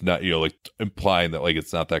 Like it's not, like implying that like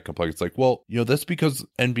it's not that complex. It's like, well, that's because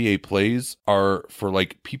NBA plays are for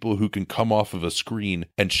like people who can come off of a screen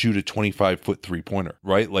and shoot a 25-foot 3-pointer,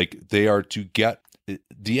 right? Like they are to get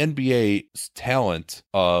the NBA's talent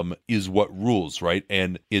is what rules, right?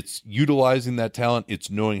 And it's utilizing that talent. It's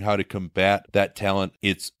knowing how to combat that talent.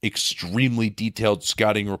 It's extremely detailed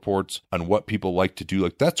scouting reports on what people like to do.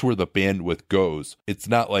 Like that's where the bandwidth goes. It's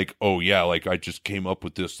not like, oh yeah, like I just came up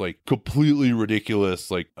with this like completely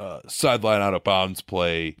ridiculous like sideline out of bounds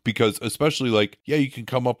play, because especially like, yeah, you can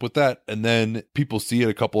come up with that and then people see it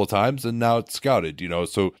a couple of times and now it's scouted,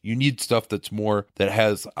 so you need stuff that's more, that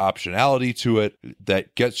has optionality to it,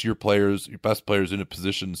 that gets your best players into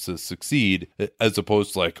positions to succeed, as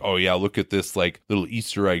opposed to like, oh yeah, look at this like little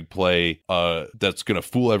Easter egg play that's gonna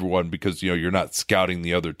fool everyone because you're not scouting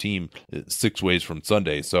the other team 6 ways from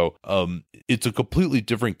Sunday. So it's a completely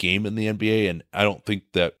different game in the NBA, and I don't think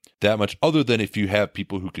that much, other than if you have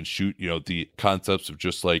people who can shoot, the concepts of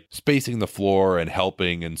just like spacing the floor and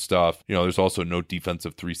helping and stuff. There's also no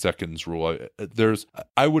defensive 3 seconds rule.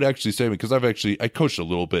 I would actually say, because I coached a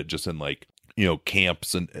little bit just in like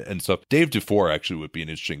camps and stuff. Dave DeFore actually would be an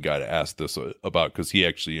interesting guy to ask this about, because he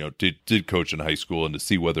actually did coach in high school, and to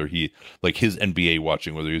see whether he, like his NBA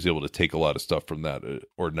watching, whether he was able to take a lot of stuff from that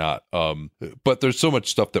or not. But there's so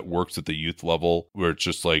much stuff that works at the youth level where it's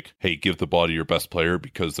just like, hey, give the ball to your best player,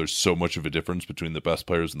 because there's so much of a difference between the best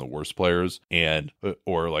players and the worst players, and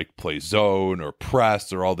or like play zone or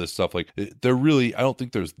press or all this stuff. Like I don't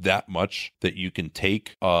think there's that much that you can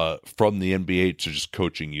take from the NBA to just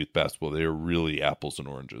coaching youth basketball. They're really apples and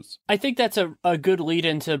oranges. I think that's a good lead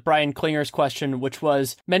into Brian Klinger's question, which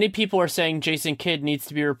was, many people are saying Jason Kidd needs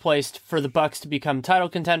to be replaced for the Bucks to become title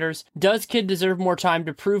contenders. Does Kidd deserve more time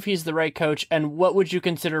to prove he's the right coach? And what would you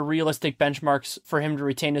consider realistic benchmarks for him to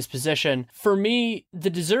retain his position? For me, the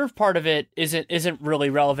deserve part of it isn't really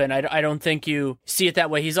relevant. I don't think you see it that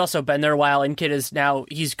way. He's also been there a while, and Kidd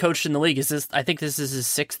he's coached in the league. I think this is his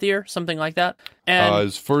 6th year, something like that. And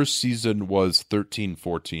his first season was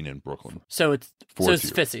 13-14 in Brooklyn. So it's Fourth it's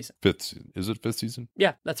year. fifth season. Fifth season. Is it fifth season?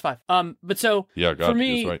 Yeah, that's 5. But so Yeah, God, for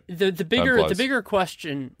me, right. the bigger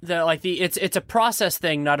question, it's a process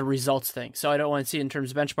thing, not a results thing. So I don't want to see it in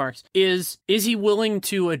terms of benchmarks. Is he willing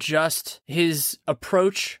to adjust his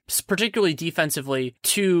approach, particularly defensively,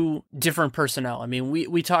 to different personnel? I mean,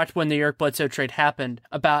 we talked when the Eric Bledsoe trade happened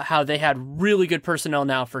about how they had really good personnel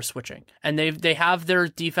now for switching, and they have their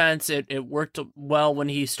defense. It worked well when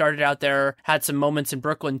he started out there. Had some moments in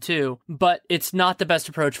Brooklyn too, but it's not the best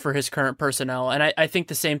approach for his current personnel. And I think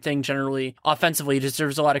the same thing generally offensively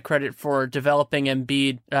deserves a lot of credit for developing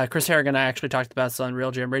Embiid. Chris Harrigan and I actually talked about this on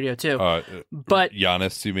Real Jam Radio too. But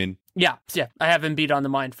Giannis, you mean? Yeah, I have Embiid on the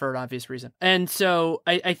mind for an obvious reason. And so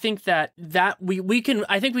I think that we can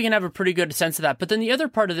have a pretty good sense of that. But then the other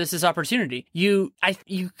part of this is opportunity. You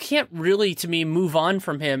can't really, to me, move on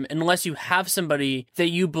from him unless you have somebody that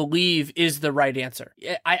you believe is the right answer.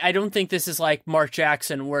 I don't think this is like Mark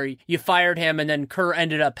Jackson where you fired him and then Kerr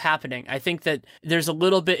ended up happening. I think that it's a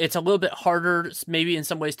little bit harder maybe in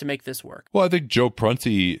some ways to make this work. Well, I think Joe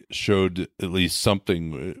Prunty showed at least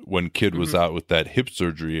something when Kidd was out with that hip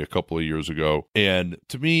surgery a couple of years ago. And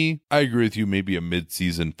to me, I agree with you, maybe a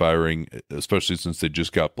mid-season firing, especially since they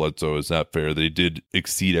just got Bledsoe, is not fair. They did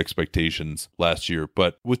exceed expectations last year.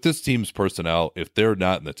 But with this team's personnel, if they're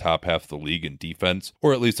not in the top half of the league in defense,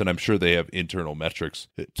 or at least, and I'm sure they have internal metrics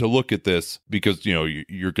to look at this, because, you know,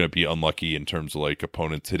 you're going to be unlucky in terms of like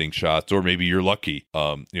opponents hitting shots, or maybe you're lucky.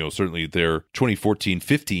 Certainly their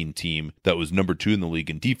 2014-15 team that was number 2 in the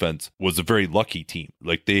league in defense was a very lucky team.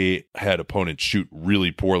 Like they had opponents shoot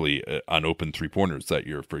really poorly on open 3-pointers that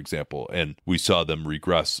year, for example. And we saw them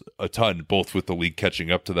regress a ton, both with the league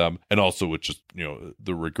catching up to them and also with just,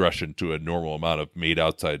 the regression to a normal amount of made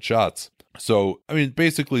outside shots. So, I mean,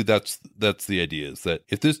 basically that's the idea, is that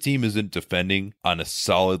if this team isn't defending on a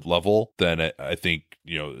solid level, then I think,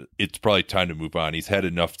 it's probably time to move on. He's had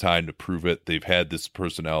enough time to prove it. They've had this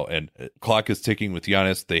personnel, and clock is ticking with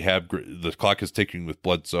Giannis. The clock is ticking with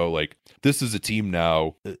Bledsoe. Like, this is a team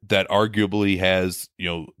now that arguably has,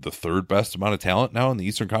 the third best amount of talent now in the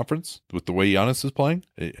Eastern Conference with the way Giannis is playing.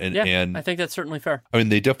 And I think that's certainly fair. I mean,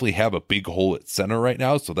 they definitely have a big hole at center right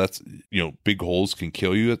now. So that's, big holes can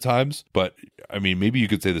kill you at times. But I mean, maybe you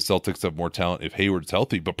could say the Celtics have more talent if Hayward's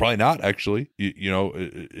healthy, but probably not actually,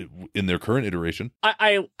 in their current iteration.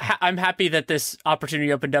 I'm happy that this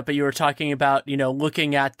opportunity opened up, but you were talking about,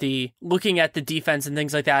 looking at the defense and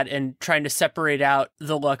things like that and trying to separate out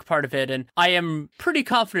the luck part of it. And I am pretty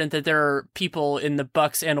confident that there are people in the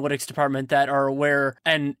Bucks analytics department that are aware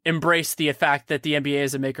and embrace the fact that the NBA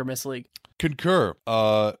is a make or miss league. Concur.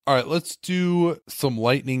 All right, let's do some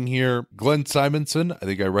lightning here. Glenn Simonson, I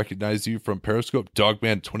think I recognize you from Periscope.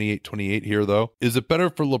 Dogman2828 here, though. Is it better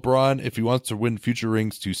for LeBron, if he wants to win future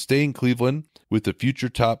rings, to stay in Cleveland with the future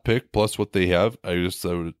top pick plus what they have? I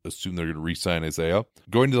would assume they're going to re-sign Isaiah.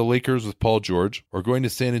 Going to the Lakers with Paul George, or going to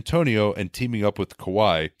San Antonio and teaming up with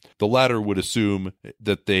Kawhi? The latter would assume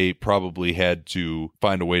that they probably had to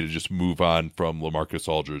find a way to just move on from LaMarcus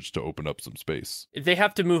Aldridge to open up some space. They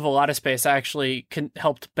have to move a lot of space. I actually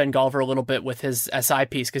helped Ben Golliver a little bit with his SI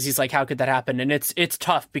piece, because he's like, how could that happen? And it's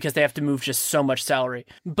tough because they have to move just so much salary.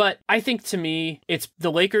 But I think, to me, it's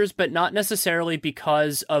the Lakers, but not necessarily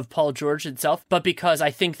because of Paul George itself, but because I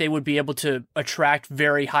think they would be able to attract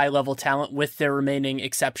very high level talent with their remaining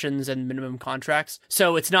exceptions and minimum contracts.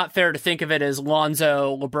 So it's not fair to think of it as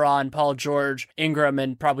Lonzo, LeBron, Paul George, Ingram,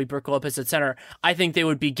 and probably Brook Lopez at center. I think they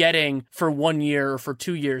would be getting, for 1 year or for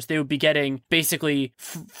 2 years, they would be getting basically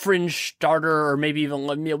fringe starter, or maybe a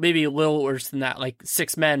little worse than that, like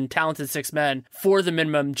talented six men for the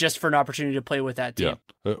minimum, just for an opportunity to play with that team. Yeah.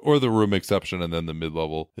 Or the room exception and then the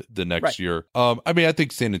mid-level the next year. I mean, I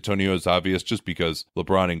think San Antonio is obvious just because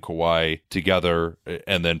LeBron and Kawhi together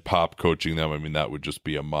and then Pop coaching them. I mean, that would just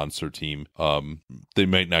be a monster team. They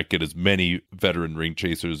might not get as many veteran ring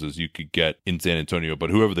chasers as you could get in San Antonio,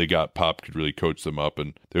 but whoever they got, Pop could really coach them up,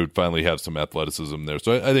 and they would finally have some athleticism there.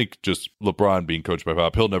 So I think just LeBron being coached by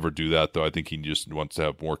Pop, he'll never do that, though. I think he just wants to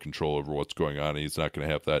have more control over what's going on, and he's not going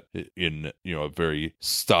to have that in a very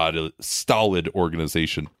stolid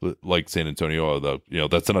organization like San Antonio, although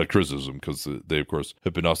that's not a criticism because they of course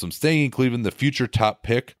have been awesome. Staying in Cleveland, the future top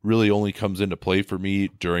pick really only comes into play for me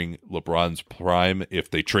during LeBron's prime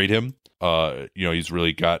if they trade him. He's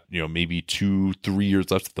really got, maybe 2-3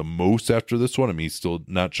 years left at the most after this one. I mean, he's still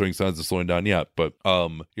not showing signs of slowing down yet, but,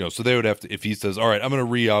 so they would have to, if he says, all right, I'm going to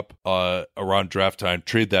re-up around draft time,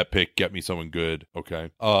 trade that pick, get me someone good.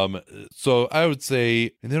 Okay. So I would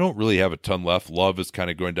say, and they don't really have a ton left. Love is kind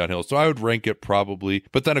of going downhill. So I would rank it probably,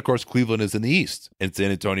 but then of course, Cleveland is in the East and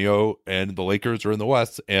San Antonio and the Lakers are in the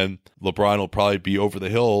West, and LeBron will probably be over the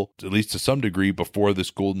hill, at least to some degree, before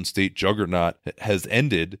this Golden State juggernaut has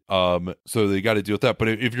ended. So they got to deal with that. But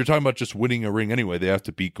if you're talking about just winning a ring anyway, they have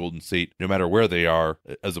to beat Golden State no matter where they are,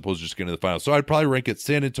 as opposed to just getting to the finals. So I'd probably rank it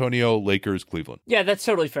San Antonio, Lakers, Cleveland. Yeah, that's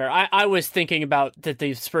totally fair. I was thinking about that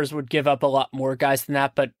the Spurs would give up a lot more guys than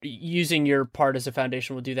that, but using your part as a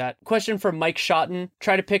foundation will do that. Question from Mike Shotton.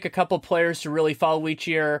 Try to pick a couple players to really follow each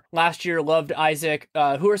year. Last year, loved Isaac.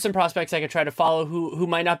 Who are some prospects I could try to follow who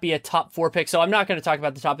might not be a top 4 pick? So I'm not going to talk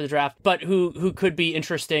about the top of the draft, but who could be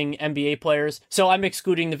interesting NBA players. So I'm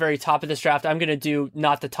excluding the very top of this draft. I'm going to do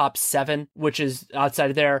not the top 7, which is outside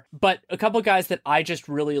of there, but a couple guys that I just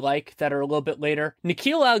really like that are a little bit later.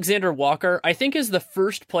 Nickeil Alexander-Walker, I think, is the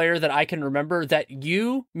first player that I can remember that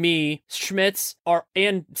you, me, Schmitz,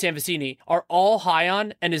 and Sam Vecini are all high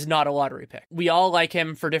on and is not a lottery pick. We all like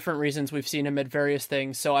him for different reasons. We've seen him at various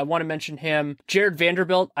things, so I want to mention him. Jared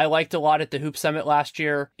Vanderbilt, I liked a lot at the Hoop Summit last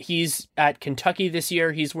year. He's at Kentucky this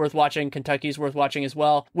year. He's worth watching. Kentucky's worth watching as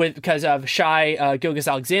well, because of Shai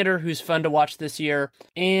Gilgeous-Alexander, who's fun to watch this year.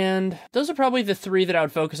 And those are probably the 3 that I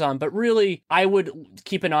would focus on, but really, I would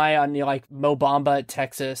keep an eye on like Mo Bamba at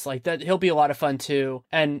Texas. Like that, he'll be a lot of fun too.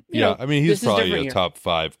 And I mean, he's probably a top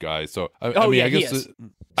 5 guy. So I guess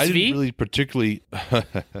I didn't really particularly.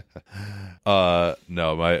 No,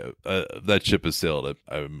 that ship has sailed.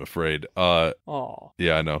 I'm afraid. Yeah,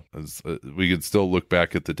 I know. We can still look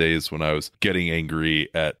back at the days when I was getting angry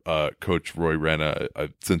at Coach Roy Rena.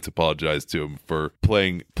 I've since apologized to him for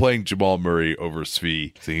playing Jamal Murray over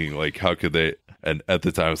Svi, thinking like, how could they? And at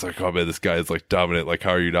the time, I was like, oh man, this guy is like dominant. Like, how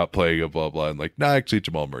are you not playing him? Blah, blah. And like, nah, actually,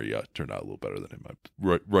 Jamal Murray turned out a little better than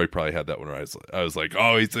him. Roy probably had that one where I was like,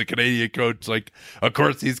 oh, he's a Canadian coach. Like, of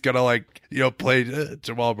course he's going to play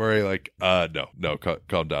Jamal Murray. Like, no,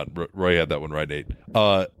 calm down. Roy had that one right, Nate.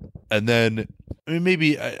 And then, I mean,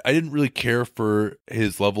 maybe I didn't really care for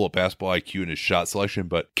his level of basketball IQ and his shot selection,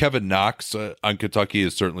 but Kevin Knox on Kentucky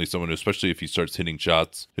is certainly someone, especially if he starts hitting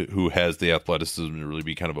shots, who has the athleticism to really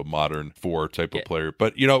be kind of a modern 4 type of player.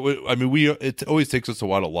 But, I mean, it always takes us a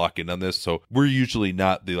while to lock in on this. So we're usually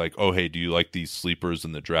not the like, oh, hey, do you like these sleepers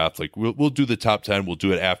in the draft? Like we'll do the top 10. We'll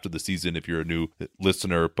do it after the season if you're a new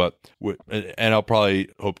listener. But and I'll probably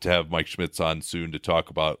hope to have Mike Schmitz on soon to talk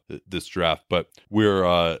about this draft. But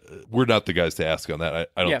we're not the guys to ask on that.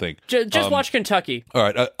 I don't think. Just watch Kentucky. All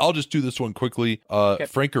right, I'll just do this one quickly. Okay.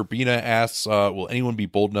 Frank Urbina asks, will anyone be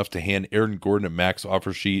bold enough to hand Aaron Gordon a max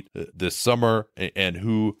offer sheet this summer, and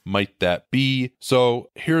who might that be?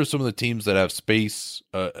 So here are some of the teams that have space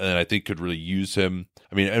and I think could really use him.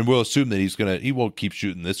 I mean, and we'll assume that he won't keep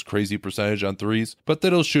shooting this crazy percentage on threes, but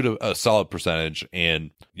that he'll shoot a solid percentage.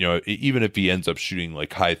 And, even if he ends up shooting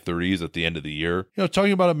like high 30s at the end of the year,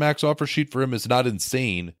 talking about a max offer sheet for him is not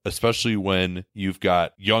insane, especially when you've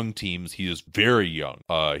got young teams. He is very young.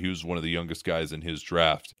 He was one of the youngest guys in his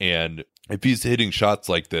draft. And if he's hitting shots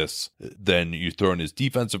like this, then you throw in his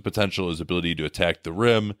defensive potential, his ability to attack the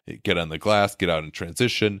rim, get on the glass, get out in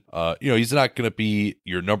transition. He's not going to be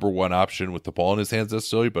your number 1 option with the ball in his hands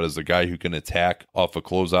necessarily, but as a guy who can attack off a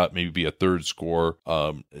closeout, maybe be a third scorer,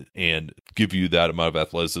 and give you that amount of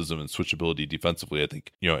athleticism and switchability defensively, I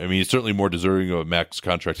think, he's certainly more deserving of a max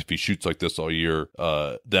contract if he shoots like this all year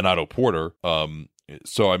than Otto Porter.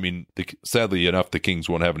 So, I mean, sadly enough, the Kings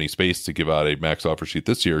won't have any space to give out a max offer sheet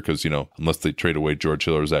this year because, unless they trade away George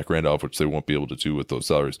Hill or Zach Randolph, which they won't be able to do with those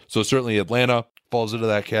salaries. So certainly Atlanta falls into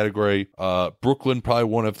that category. Brooklyn probably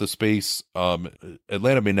won't have the space.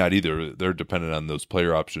 Atlanta may not either. They're dependent on those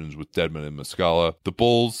player options with Dedmon and Muscala. The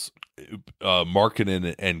Bulls,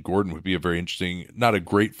 Markkanen and Gordon would be a very interesting, not a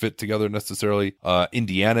great fit together necessarily.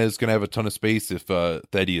 Indiana is going to have a ton of space if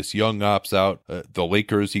Thaddeus Young opts out. The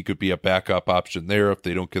Lakers, he could be a backup option there if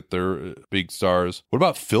they don't get their big stars. What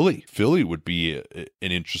about Philly? Philly would be an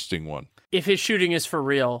interesting one. If his shooting is for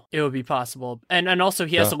real, it would be possible. And also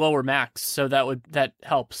he has a lower max, so that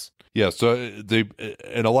helps. Yeah, so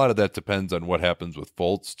and a lot of that depends on what happens with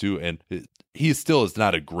Fultz too. And he still is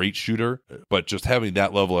not a great shooter, but just having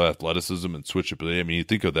that level of athleticism and switchability. I mean, you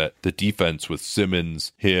think of that, the defense with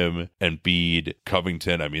Simmons, him, and Bede,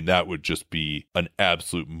 Covington. I mean, that would just be an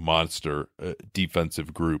absolute monster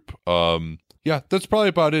defensive group. Yeah, that's probably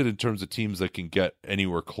about it in terms of teams that can get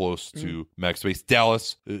anywhere close to max space.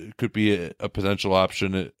 Dallas could be a potential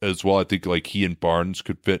option as well. I think like he and Barnes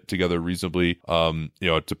could fit together reasonably.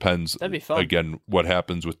 It depends. That'd be fun. Again, what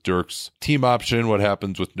happens with Dirk's team option, what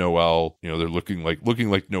happens with Noel. They're looking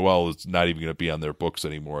like Noel is not even going to be on their books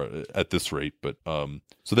anymore at this rate. But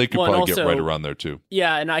so they could probably get right around there too.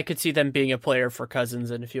 Yeah, and I could see them being a player for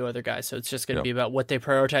Cousins and a few other guys. So it's just going to be about what they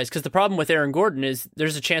prioritize. Because the problem with Aaron Gordon is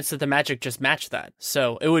there's a chance that the Magic just match that.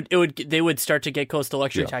 So they would start to get close to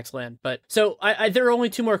luxury tax land. But so there are only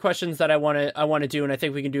two more questions that I want to do, and I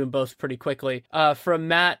think we can do them both pretty quickly. From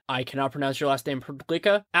Matt, I cannot pronounce your last name,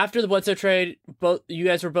 Perlica. After the Bledsoe trade, you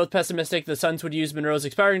guys were both pessimistic. The Suns would use Monroe's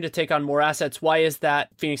expiring to take on more assets. Why is that?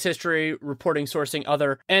 Phoenix history, reporting, sourcing,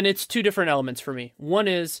 other. And it's two different elements for me. One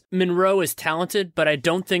is Monroe is talented, but I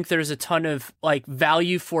don't think there's a ton of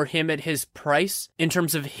value for him at his price in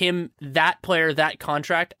terms of him, that player, that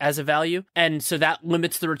contract as a value. And so that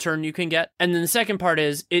limits the return you can get. And then the second part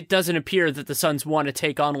is it doesn't appear that the Suns want to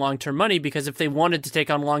take on long-term money, because if they wanted to take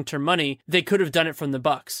on long-term money, they could have done it from the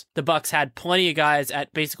Bucks. The Bucks had plenty of guys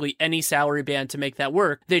at basically any salary band to make that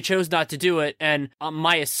work. They chose not to do it. And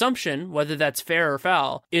my assumption, whether that's fair or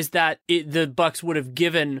foul, is that the Bucks would have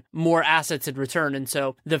given more assets in return. And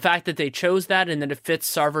so the fact that they chose that and that it fits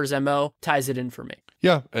Sarver's MO ties it in for me.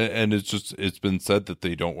 Yeah, and it's been said that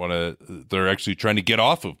they don't want to, they're actually trying to get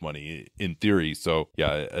off of money in theory. So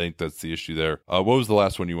yeah, I think that's the issue there. What was the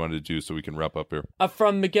last one you wanted to do so we can wrap up here?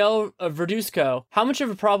 From Miguel Verduzco, how much of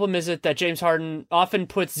a problem is it that James Harden often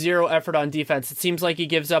puts zero effort on defense? It seems like he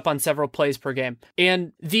gives up on several plays per game.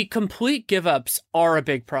 And the complete give-ups are a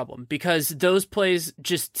big problem because those plays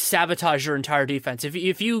just sabotage your entire defense.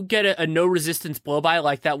 If you get a no-resistance blow-by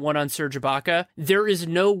like that one on Serge Ibaka, there is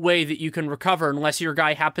no way that you can recover unless your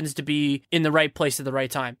guy happens to be in the right place at the right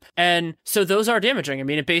time. And so those are damaging. I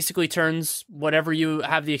mean, it basically turns whatever you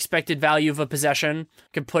have the expected value of a possession,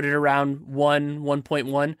 could put it around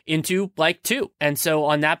 1.1 into 2. And so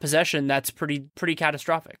on that possession, that's pretty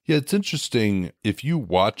catastrophic. Yeah, it's interesting. If you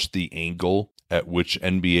watch the angle at which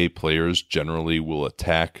NBA players generally will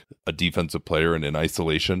attack a defensive player in an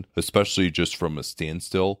isolation, especially just from a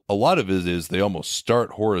standstill, a lot of it is they almost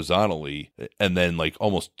start horizontally and then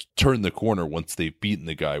almost turn the corner once they've beaten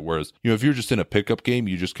the guy. Whereas, if you're just in a pickup game,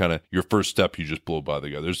 you just kind of, your first step, you just blow by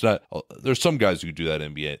the guy. There's some guys who do that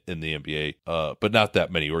in the NBA, but not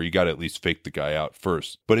that many, or you got to at least fake the guy out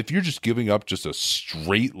first. But if you're just giving up just a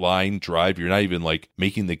straight line drive, you're not even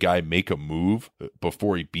making the guy make a move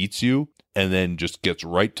before he beats you, and then just gets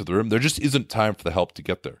right to the rim, there just isn't time for the help to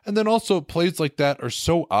get there. And then also plays like that are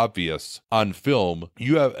so obvious on film.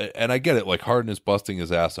 You have, and I get it, Harden is busting his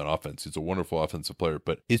ass on offense. He's a wonderful offensive player,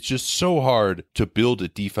 but it's just so hard to build a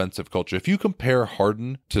defensive culture. If you compare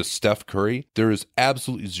Harden to Steph Curry, there is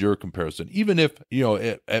absolutely zero comparison. Even if,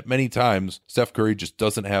 at many times, Steph Curry just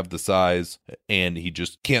doesn't have the size and he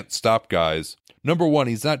just can't stop guys. Number one,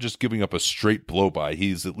 he's not just giving up a straight blow-by.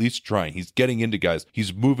 He's at least trying. He's getting into guys.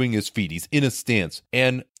 He's moving his feet. He's in a stance.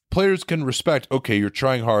 And players can respect, okay, you're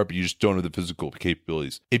trying hard, but you just don't have the physical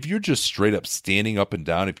capabilities. If you're just straight up standing up and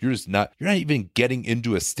down, if you're not even getting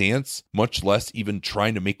into a stance, much less even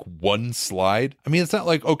trying to make one slide. I mean, it's not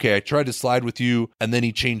okay, I tried to slide with you and then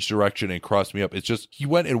he changed direction and crossed me up. It's just, he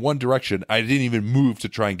went in one direction. I didn't even move to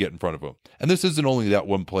try and get in front of him. And this isn't only that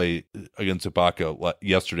one play against Ibaka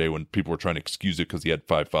yesterday when people were trying to excuse it because he had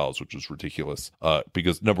 5 fouls, which was ridiculous.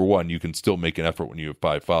 Because number one, you can still make an effort when you have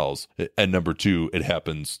 5 fouls. And number two, it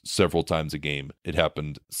happens several times a game. It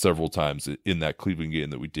happened several times in that Cleveland game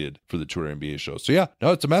that we did for the Twitter NBA show. So yeah,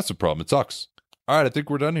 no, it's a massive problem. It sucks. All right, I think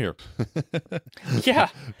we're done here. Yeah.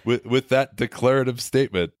 With that declarative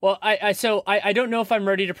statement. Well, I don't know if I'm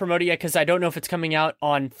ready to promote it yet because I don't know if it's coming out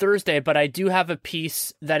on Thursday, but I do have a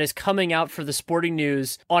piece that is coming out for the Sporting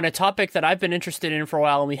News on a topic that I've been interested in for a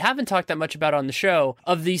while, and we haven't talked that much about on the show,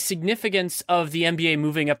 of the significance of the NBA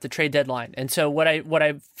moving up the trade deadline. And so what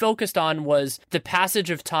I focused on was the passage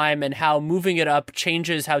of time and how moving it up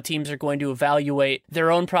changes how teams are going to evaluate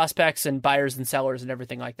their own prospects and buyers and sellers and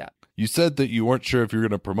everything like that. You said that you weren't sure if you were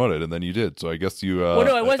going to promote it, and then you did. So I guess you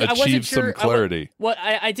achieved some clarity.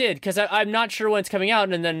 I did, because I'm not sure when it's coming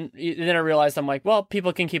out, and then I realized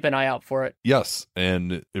people can keep an eye out for it. Yes,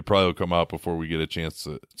 and it probably will come out before we get a chance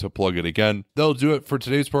to plug it again. That'll do it for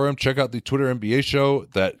today's program. Check out the Twitter NBA show,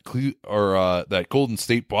 that Golden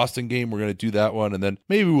State Boston game. We're going to do that one, and then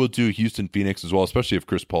maybe we'll do Houston Phoenix as well, especially if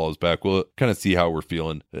Chris Paul is back. We'll kind of see how we're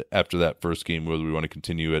feeling after that first game, whether we want to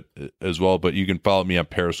continue it as well. But you can follow me on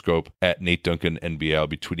Periscope at Nate Duncan NBA. I'll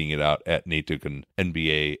be tweeting it out at Nate Duncan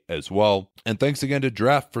NBA as well. And thanks again to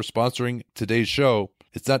Draft for sponsoring today's show.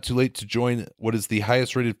 It's not too late to join what is the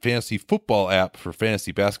highest rated fantasy football app for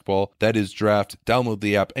fantasy basketball. That is Draft. Download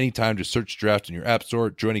the app anytime. Just search Draft in your app store,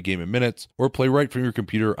 join a game in minutes, or play right from your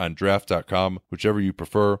computer on draft.com, whichever you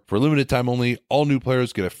prefer. For a limited time only, all new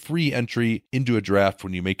players get a free entry into a draft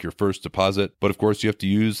when you make your first deposit. But of course, you have to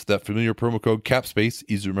use that familiar promo code CAPSPACE.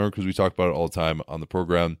 Easy to remember because we talk about it all the time on the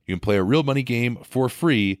program. You can play a real money game for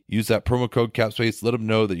free. Use that promo code CAPSPACE. Let them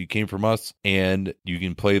know that you came from us, and you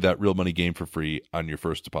can play that real money game for free on your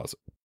first deposit.